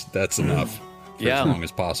that's enough for as long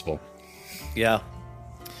as possible. Yeah.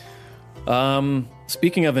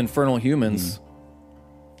 Speaking of infernal humans,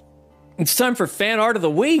 it's time for fan art of the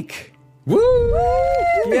week. Woo!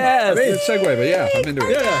 Yes. Great segue, but yeah, I'm into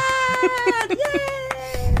it.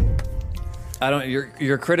 I don't.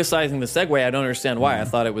 You're criticizing the segue. I don't understand why. I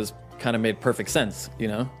thought it was kind of made perfect sense. I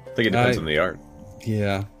think it depends on the art.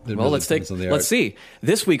 Yeah. Well, let's see.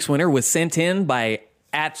 This week's winner was sent in by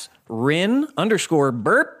 @Rin_burp.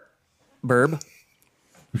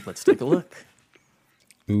 Let's take a look.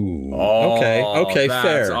 Ooh. Oh, okay, that's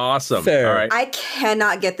fair. Awesome. Fair. All right. I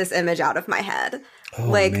cannot get this image out of my head.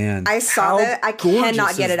 Oh, man. I saw How it. I gorgeous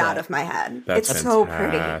cannot get is it out that? of my head. That's it's so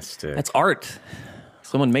pretty. fantastic. That's art.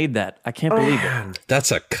 Someone made that. I can't believe it.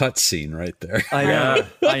 That's a cut scene right there. I know.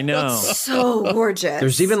 I know. So gorgeous.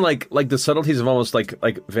 There's even like the subtleties of almost like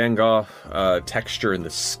Van Gogh texture in the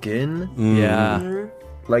skin. Yeah.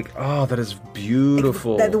 Like, oh, that is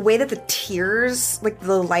beautiful. the way that the tears, like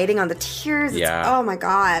the lighting on the tears. Yeah. Oh my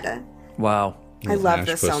god. Wow. I love Ash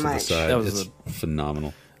this puts so to the much. side. That was It's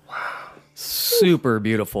phenomenal. Super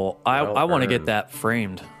beautiful. I want to get earned. that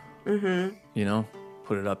framed. Mm-hmm. You know,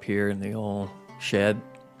 put it up here in the old shed.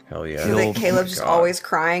 Hell yeah. So that Oh Caleb's just always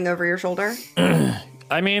crying over your shoulder.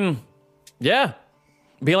 I mean, yeah.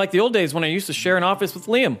 Be like the old days when I used to share an office with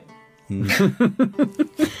Liam.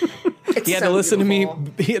 It's He had so to listen beautiful. to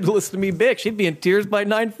me. He had to listen to me bitch. She'd be in tears by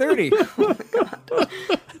 9:30. Oh my god!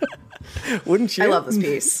 Wouldn't you? I love this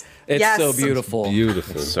piece. It's yes. so beautiful.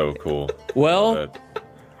 Beautiful. So cool. Well, Love it.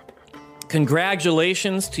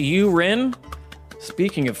 congratulations to you, Rin.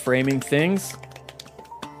 Speaking of framing things,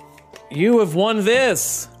 you have won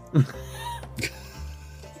this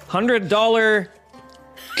 $100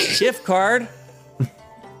 gift card.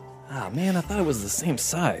 Ah, man, I thought it was the same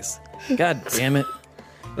size. God damn it.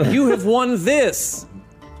 You have won this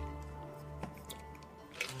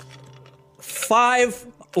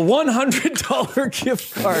 $100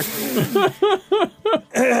 gift card.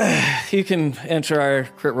 You can enter our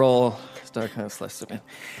crit roll.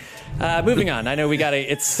 Moving on. I know we got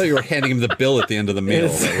I thought you were handing him the bill at the end of the meal.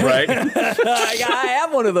 Right? I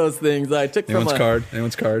have one of those things I took Anyone's from a card?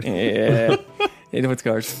 Anyone's card? Yeah. Anyone's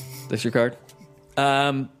cards. That's your card.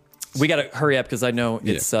 We gotta hurry up because I know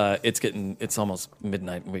it's almost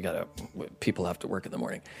midnight. And people have to work in the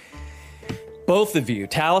morning. Both of you,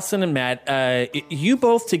 Taliesin and Matt, you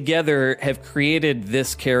both together have created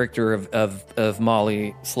this character of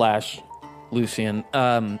Molly / Lucian.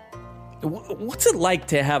 What's it like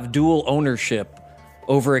to have dual ownership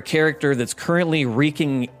over a character that's currently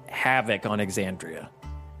wreaking havoc on Exandria?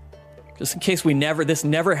 Just in case this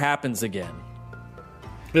never happens again.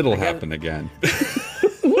 It'll happen again.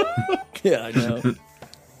 Yeah, I know.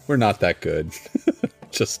 We're not that good.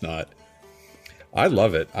 Just not. I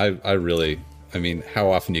love it. I really,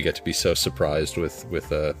 how often do you get to be so surprised with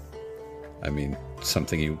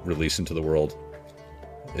something you release into the world?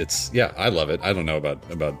 I love it. I don't know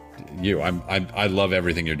about you. I love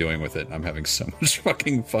everything you're doing with it. I'm having so much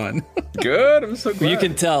fucking fun. Good. I'm so glad. You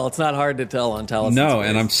can tell. It's not hard to tell on Taliesin's No, face.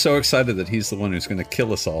 and I'm so excited that he's the one who's going to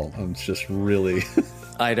kill us all. I'm just really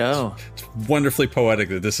I know. wonderfully poetic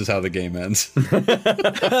that this is how the game ends.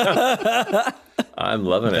 I'm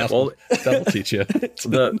loving it. Well, That'll teach you.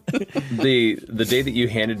 the day that you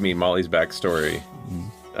handed me Molly's backstory,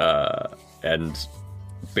 and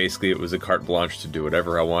basically it was a carte blanche to do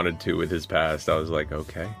whatever I wanted to with his past, I was like,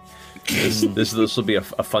 okay, this will be a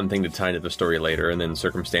fun thing to tie into the story later. And then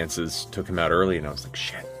circumstances took him out early, and I was like,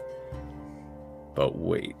 shit. But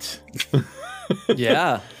wait,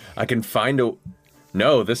 Yeah. I can find a.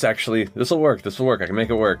 No, this will work. This will work. I can make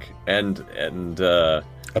it work. And a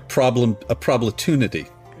problemtunity.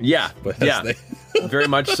 yeah, But as yeah, they- very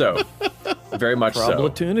much so. Very much so.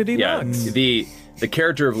 Problemtunity Yeah, knocks. the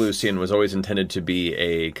character of Lucian was always intended to be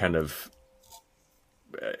a kind of,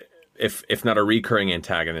 if not a recurring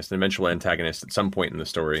antagonist, an eventual antagonist at some point in the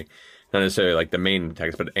story. Not necessarily like the main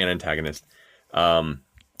antagonist, but an antagonist.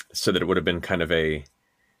 So that it would have been kind of a,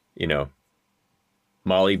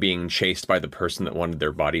 Molly being chased by the person that wanted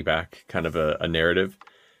their body back, kind of a narrative.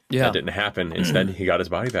 Yeah. That didn't happen. Instead, he got his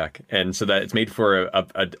body back, and so that it's made for a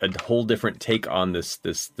whole different take on this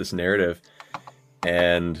narrative,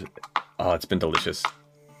 and it's been delicious.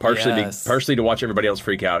 Yes. Partially to watch everybody else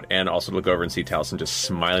freak out, and also to look over and see Taliesin just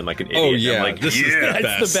smiling like an idiot. Oh yeah, I'm like, this is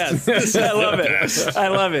the It's best. the best. I love it. I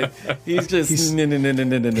love it. He's just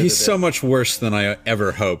He's so much worse than I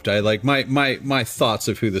ever hoped. I like my thoughts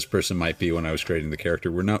of who this person might be when I was creating the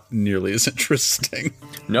character were not nearly as interesting.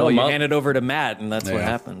 no, Well, you hand it over to Matt, and that's what Yeah.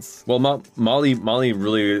 happens. well, Molly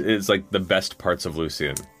really is like the best parts of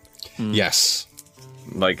Lucian. Yes.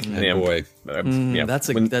 Like, yeah, boy. yeah,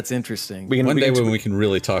 That's interesting. we can, One we day can- when we can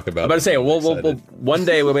really talk about I'm about to say, I'm we'll excited. one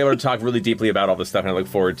day we'll be able to talk really deeply about all this stuff, and I look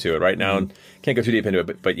forward to it. Right now, can't go too deep into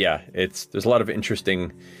it, but yeah, there's a lot of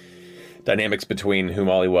interesting dynamics between who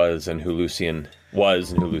Molly was and who Lucian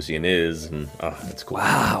was and who Lucian is, and it's cool.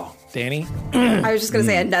 Wow. Danny? I was just gonna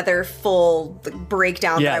say another full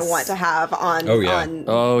breakdown that Yes. I want to have on Oh, yeah. on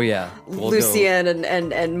Oh, yeah. We'll go. Lucian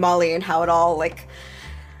and Molly and how it all like.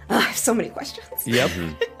 I have so many questions. Yep.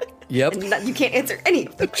 Yep. And you can't answer any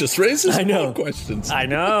of them. Just raises I know. more questions. I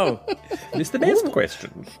know. It's the best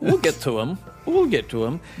question. We'll get to him.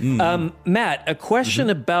 Matt, a question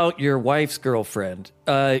about your wife's girlfriend.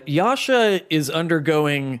 Yasha is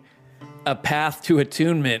undergoing a path to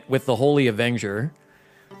attunement with the Holy Avenger.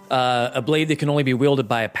 a blade that can only be wielded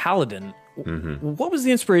by a paladin. What was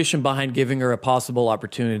the inspiration behind giving her a possible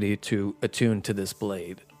opportunity to attune to this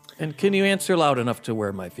blade? And can you answer loud enough to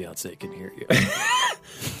where my fiance can hear you?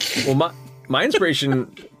 Well, my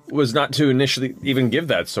inspiration was not to initially even give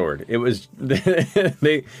that sword. It was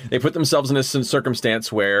they put themselves in a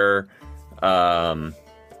circumstance where they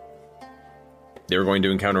were going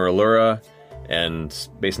to encounter Allura, and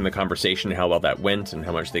based on the conversation, how well that went, and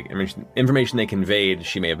how much information they conveyed,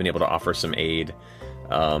 she may have been able to offer some aid,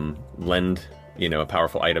 lend a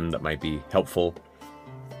powerful item that might be helpful,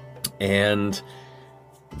 and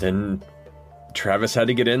then Travis had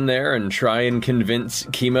to get in there and try and convince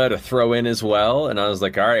Kima to throw in as well. And I was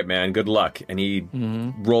like, all right, man, good luck. And he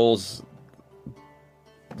rolls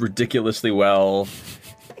ridiculously well.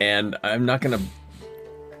 And I'm not gonna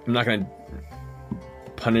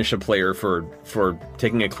punish a player for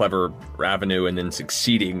taking a clever avenue and then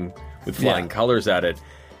succeeding with flying colors at it.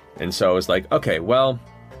 And so I was like, okay, well,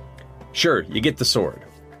 sure, you get the sword.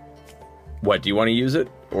 What, do you want to use it?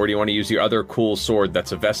 Or do you want to use your other cool sword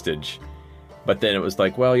that's a vestige? But then it was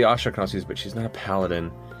like, well, Yasha can also use it, but she's not a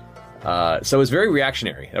paladin. So it was very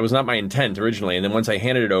reactionary. That was not my intent originally. And then once I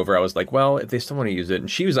handed it over, I was like, well, if they still want to use it. And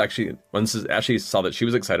she was actually, once Ashley saw that she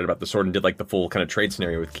was excited about the sword and did like the full kind of trade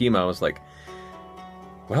scenario with Kima, I was like,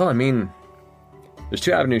 well, I mean, there's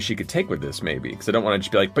two avenues she could take with this, maybe. Because I don't want to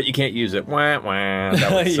just be like, but you can't use it. Wah, wah.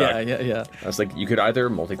 That would suck. Yeah. I was like, you could either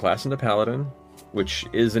multi-class into paladin, which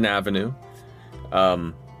is an avenue.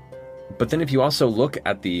 But then if you also look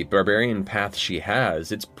at the barbarian path she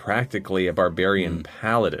has, it's practically a barbarian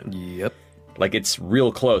paladin. Yep. Like, it's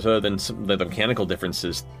real close. Other than the mechanical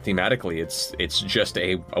differences thematically, it's just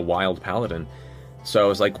a wild paladin. So I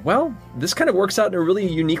was like, well, this kind of works out in a really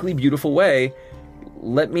uniquely beautiful way.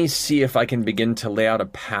 Let me see if I can begin to lay out a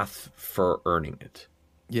path for earning it.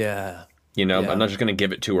 Yeah. I'm not just going to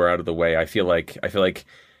give it to her out of the way. I feel like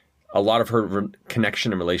a lot of her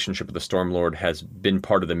connection and relationship with the Stormlord has been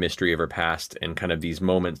part of the mystery of her past, and kind of these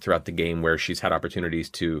moments throughout the game where she's had opportunities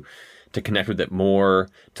to connect with it more,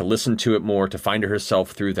 to listen to it more, to find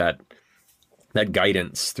herself through that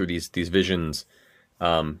guidance, through these visions.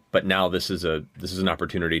 But now this is an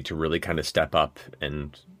opportunity to really kind of step up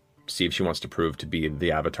and see if she wants to prove to be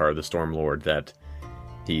the avatar of the Stormlord that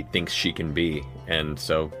he thinks she can be. And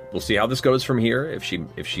so we'll see how this goes from here. If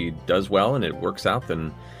she does well and it works out,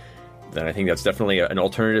 then I think that's definitely an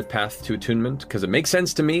alternative path to attunement, because it makes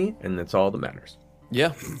sense to me, and that's all that matters.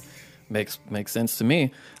 Yeah, makes sense to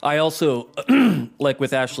me. I also, like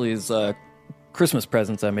with Ashley's Christmas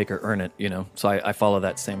presents, I make her earn it, So I follow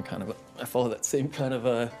that same kind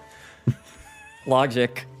of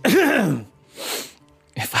logic.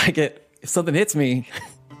 If something hits me,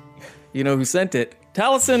 you know who sent it.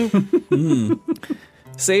 Taliesin,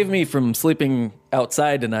 save me from sleeping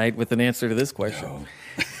outside tonight with an answer to this question. Oh.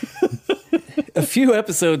 A few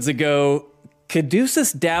episodes ago,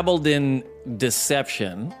 Caduceus dabbled in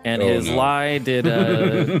deception, and his lie did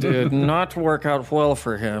not work out well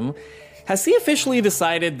for him. Has he officially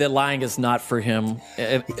decided that lying is not for him?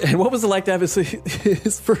 And what was it like to have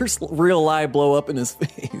his first real lie blow up in his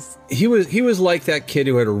face? He was like that kid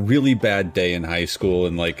who had a really bad day in high school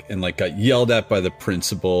and got yelled at by the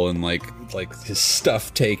principal and like his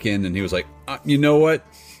stuff taken, and he was like, you know what,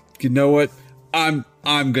 I'm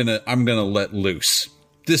gonna let loose.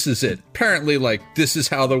 This is it. Apparently, this is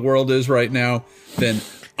how the world is right now. Then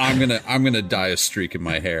I'm gonna dye a streak in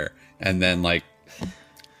my hair, and then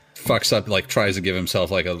fucks up, tries to give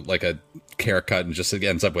himself like a haircut and just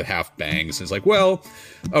ends up with half bangs. It's like, well,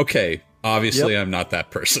 okay, obviously I'm not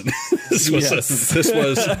that person.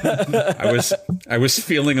 I was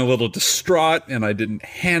feeling a little distraught and I didn't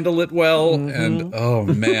handle it well. And oh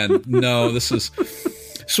man, no, this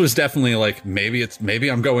was definitely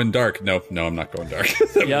maybe I'm going dark. No, I'm not going dark.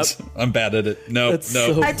 I'm bad at it. No.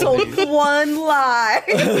 So I told one lie.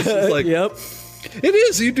 Yep. It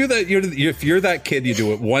is. You do that. If you're that kid, you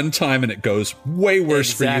do it one time and it goes way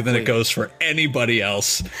worse for you than it goes for anybody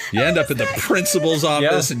else. You end up in the principal's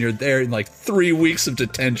office and you're there in 3 weeks of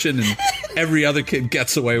detention, and every other kid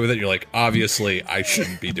gets away with it. You're like, obviously, I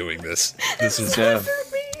shouldn't be doing this. This is.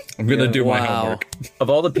 I'm going to do my homework. Of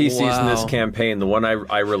all the PCs in this campaign, the one I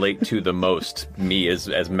relate to the most, me as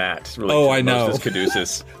Matt, I know. Most is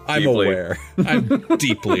Caduceus. I'm aware. I'm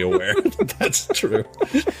deeply aware. That's true.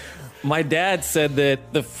 My dad said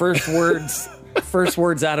that the first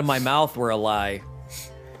words out of my mouth were a lie.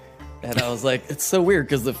 And I was like, it's so weird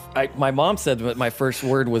because my mom said that my first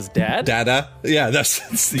word was dad. Dada? Yeah, that's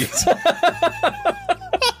the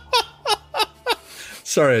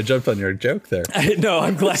Sorry, I jumped on your joke there. No,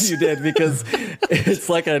 I'm glad you did, because it's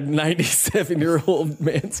like a 97-year-old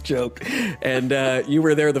man's joke. And you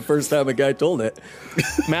were there the first time a guy told it.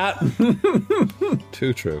 Matt?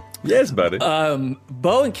 Too true. Yes, buddy.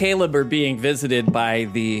 Bo and Caleb are being visited by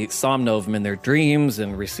the Somnovum in their dreams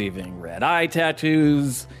and receiving red eye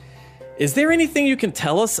tattoos. Is there anything you can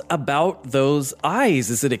tell us about those eyes?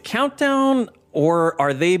 Is it a countdown? Or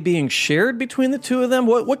are they being shared between the two of them?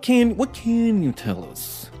 What can you tell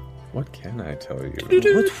us? What can I tell you?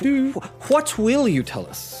 What will you tell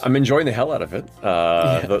us? I'm enjoying the hell out of it.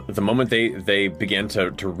 The moment they began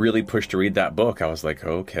to really push to read that book, I was like,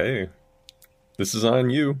 okay, this is on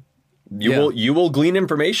you. You will glean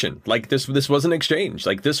information. Like this was an exchange.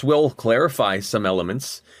 Like this will clarify some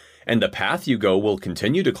elements, and the path you go will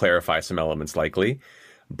continue to clarify some elements, likely.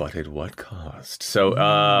 But at what cost? So,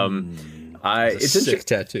 It's a sick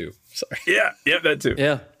tattoo. Sorry. Yeah, that too.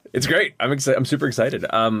 Yeah, it's great. I'm excited. I'm super excited.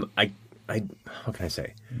 What can I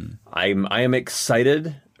say? I am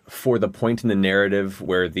excited for the point in the narrative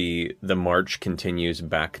where the march continues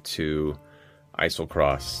back to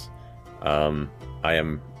Islecross. I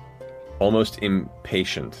am almost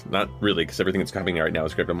impatient. Not really, because everything that's happening right now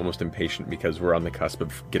is great. But I'm almost impatient because we're on the cusp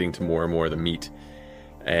of getting to more and more of the meat,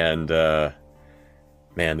 and.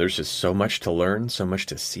 Man, there's just so much to learn, so much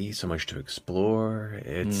to see, so much to explore.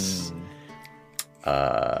 It's,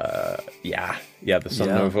 the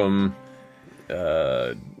Somnovum,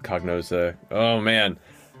 Cognosa. Oh man,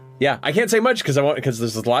 yeah. I can't say much because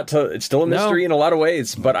there's a lot to. It's still a mystery in a lot of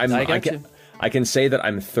ways, but I can say that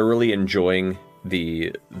I'm thoroughly enjoying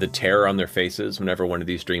the terror on their faces whenever one of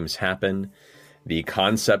these dreams happen. The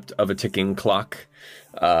concept of a ticking clock,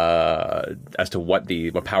 as to what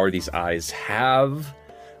power these eyes have.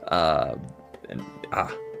 I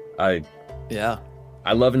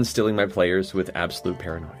love instilling my players with absolute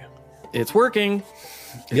paranoia. It's working.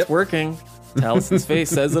 It's working. Talison's face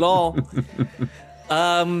says it all.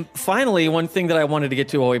 Finally, one thing that I wanted to get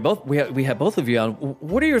to while we had both of you on.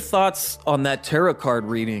 What are your thoughts on that tarot card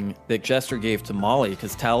reading that Jester gave to Molly?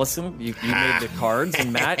 Because Talison, you made the cards,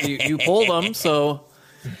 and Matt, you pulled them. So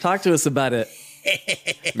talk to us about it.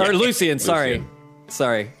 Or Lucian, sorry.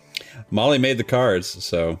 Molly made the cards,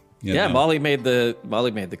 so you know. Molly made the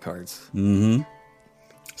cards. Mm-hmm.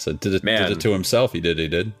 So did it to himself. He did. He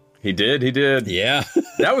did. Yeah,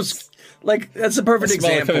 that was like that's a perfect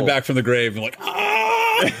example. Molly coming back from the grave and like,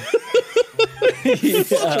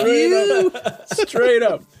 straight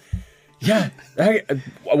up. Yeah.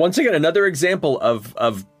 Once again, another example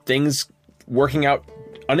of things working out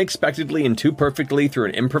unexpectedly and too perfectly through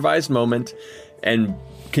an improvised moment, and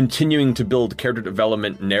continuing to build character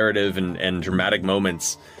development, narrative, and dramatic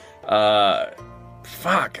moments. Bless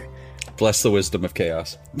the wisdom of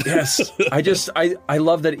chaos. Yes. I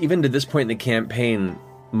love that even to this point in the campaign,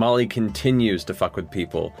 Molly continues to fuck with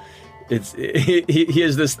people. He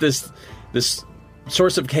is this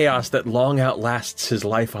source of chaos that long outlasts his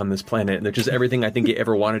life on this planet, which is everything I think he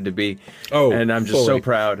ever wanted to be. And I'm just so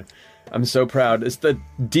proud. I'm so proud. It's the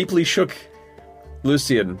deeply shook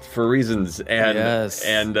Lucian for reasons, and it's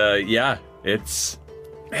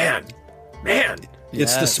man.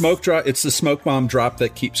 It's the smoke drop. It's the smoke bomb drop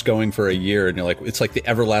that keeps going for a year, and you're like, it's like the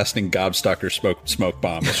everlasting Gobstocker smoke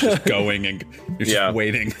bomb. It's just going, and you're just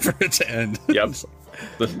waiting for it to end. Yep.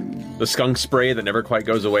 The skunk spray that never quite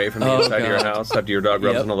goes away from the inside of your house after your dog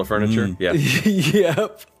rubs on all the furniture. Yeah.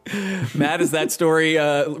 Yep. Matt, is that story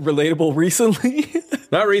relatable recently?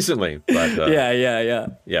 Not recently, but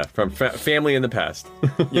yeah. From family in the past.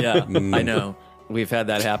 Yeah, I know. We've had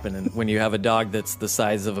that happen, and when you have a dog that's the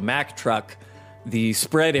size of a Mack truck, the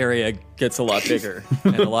spread area gets a lot bigger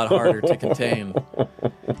and a lot harder to contain.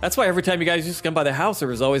 That's why every time you guys used to come by the house, there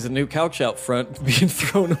was always a new couch out front being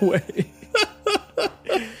thrown away.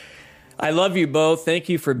 I love you both. Thank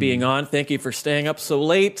you for being on. Thank you for staying up so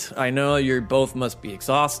late. I know you both must be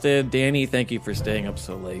exhausted. Danny, thank you for staying up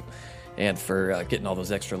so late and for getting all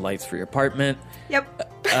those extra lights for your apartment.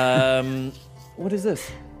 Yep. What is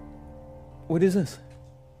this? What is this?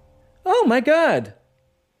 Oh, my God.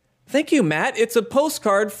 Thank you, Matt. It's a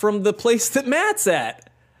postcard from the place that Matt's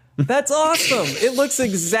at. That's awesome. It looks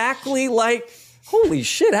exactly like... Holy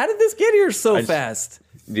shit, how did this get here so fast?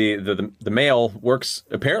 The mail works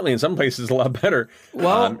apparently in some places a lot better.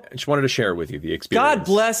 Well, I just wanted to share with you the experience. God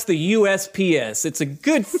bless the USPS. It's a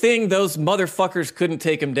good thing those motherfuckers couldn't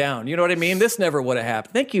take him down. You know what I mean? This never would have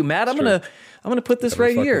happened. Thank you, Matt. I'm gonna put this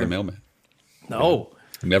right here. With the mailman. No.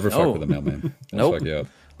 Never fuck with the mailman. Nope. Fuck you up.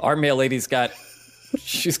 Our mail lady's got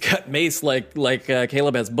mace like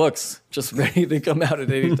Caleb has books, just ready to come out at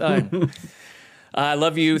any time. I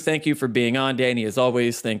love you. Thank you for being on, Danny. As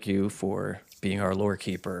always, thank you for being our lore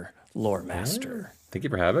keeper, lore master. Thank you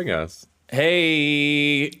for having us.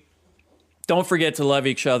 Hey, don't forget to love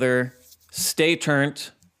each other. Stay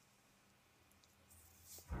turned.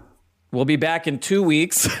 We'll be back in 2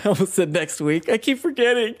 weeks. I almost said next week. I keep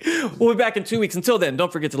forgetting. We'll be back in 2 weeks. Until then,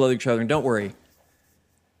 don't forget to love each other. And don't worry.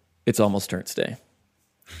 It's almost Turns Day.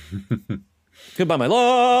 Goodbye, my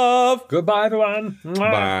love. Goodbye, everyone.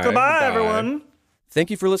 Bye. Goodbye, everyone.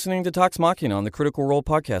 Thank you for listening to Talks Machina on the Critical Role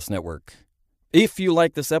Podcast Network. If you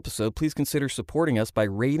like this episode, please consider supporting us by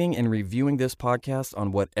rating and reviewing this podcast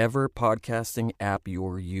on whatever podcasting app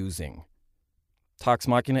you're using. Talks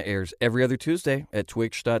Machina airs every other Tuesday at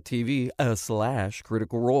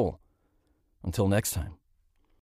twitch.tv/Critical Role. Until next time.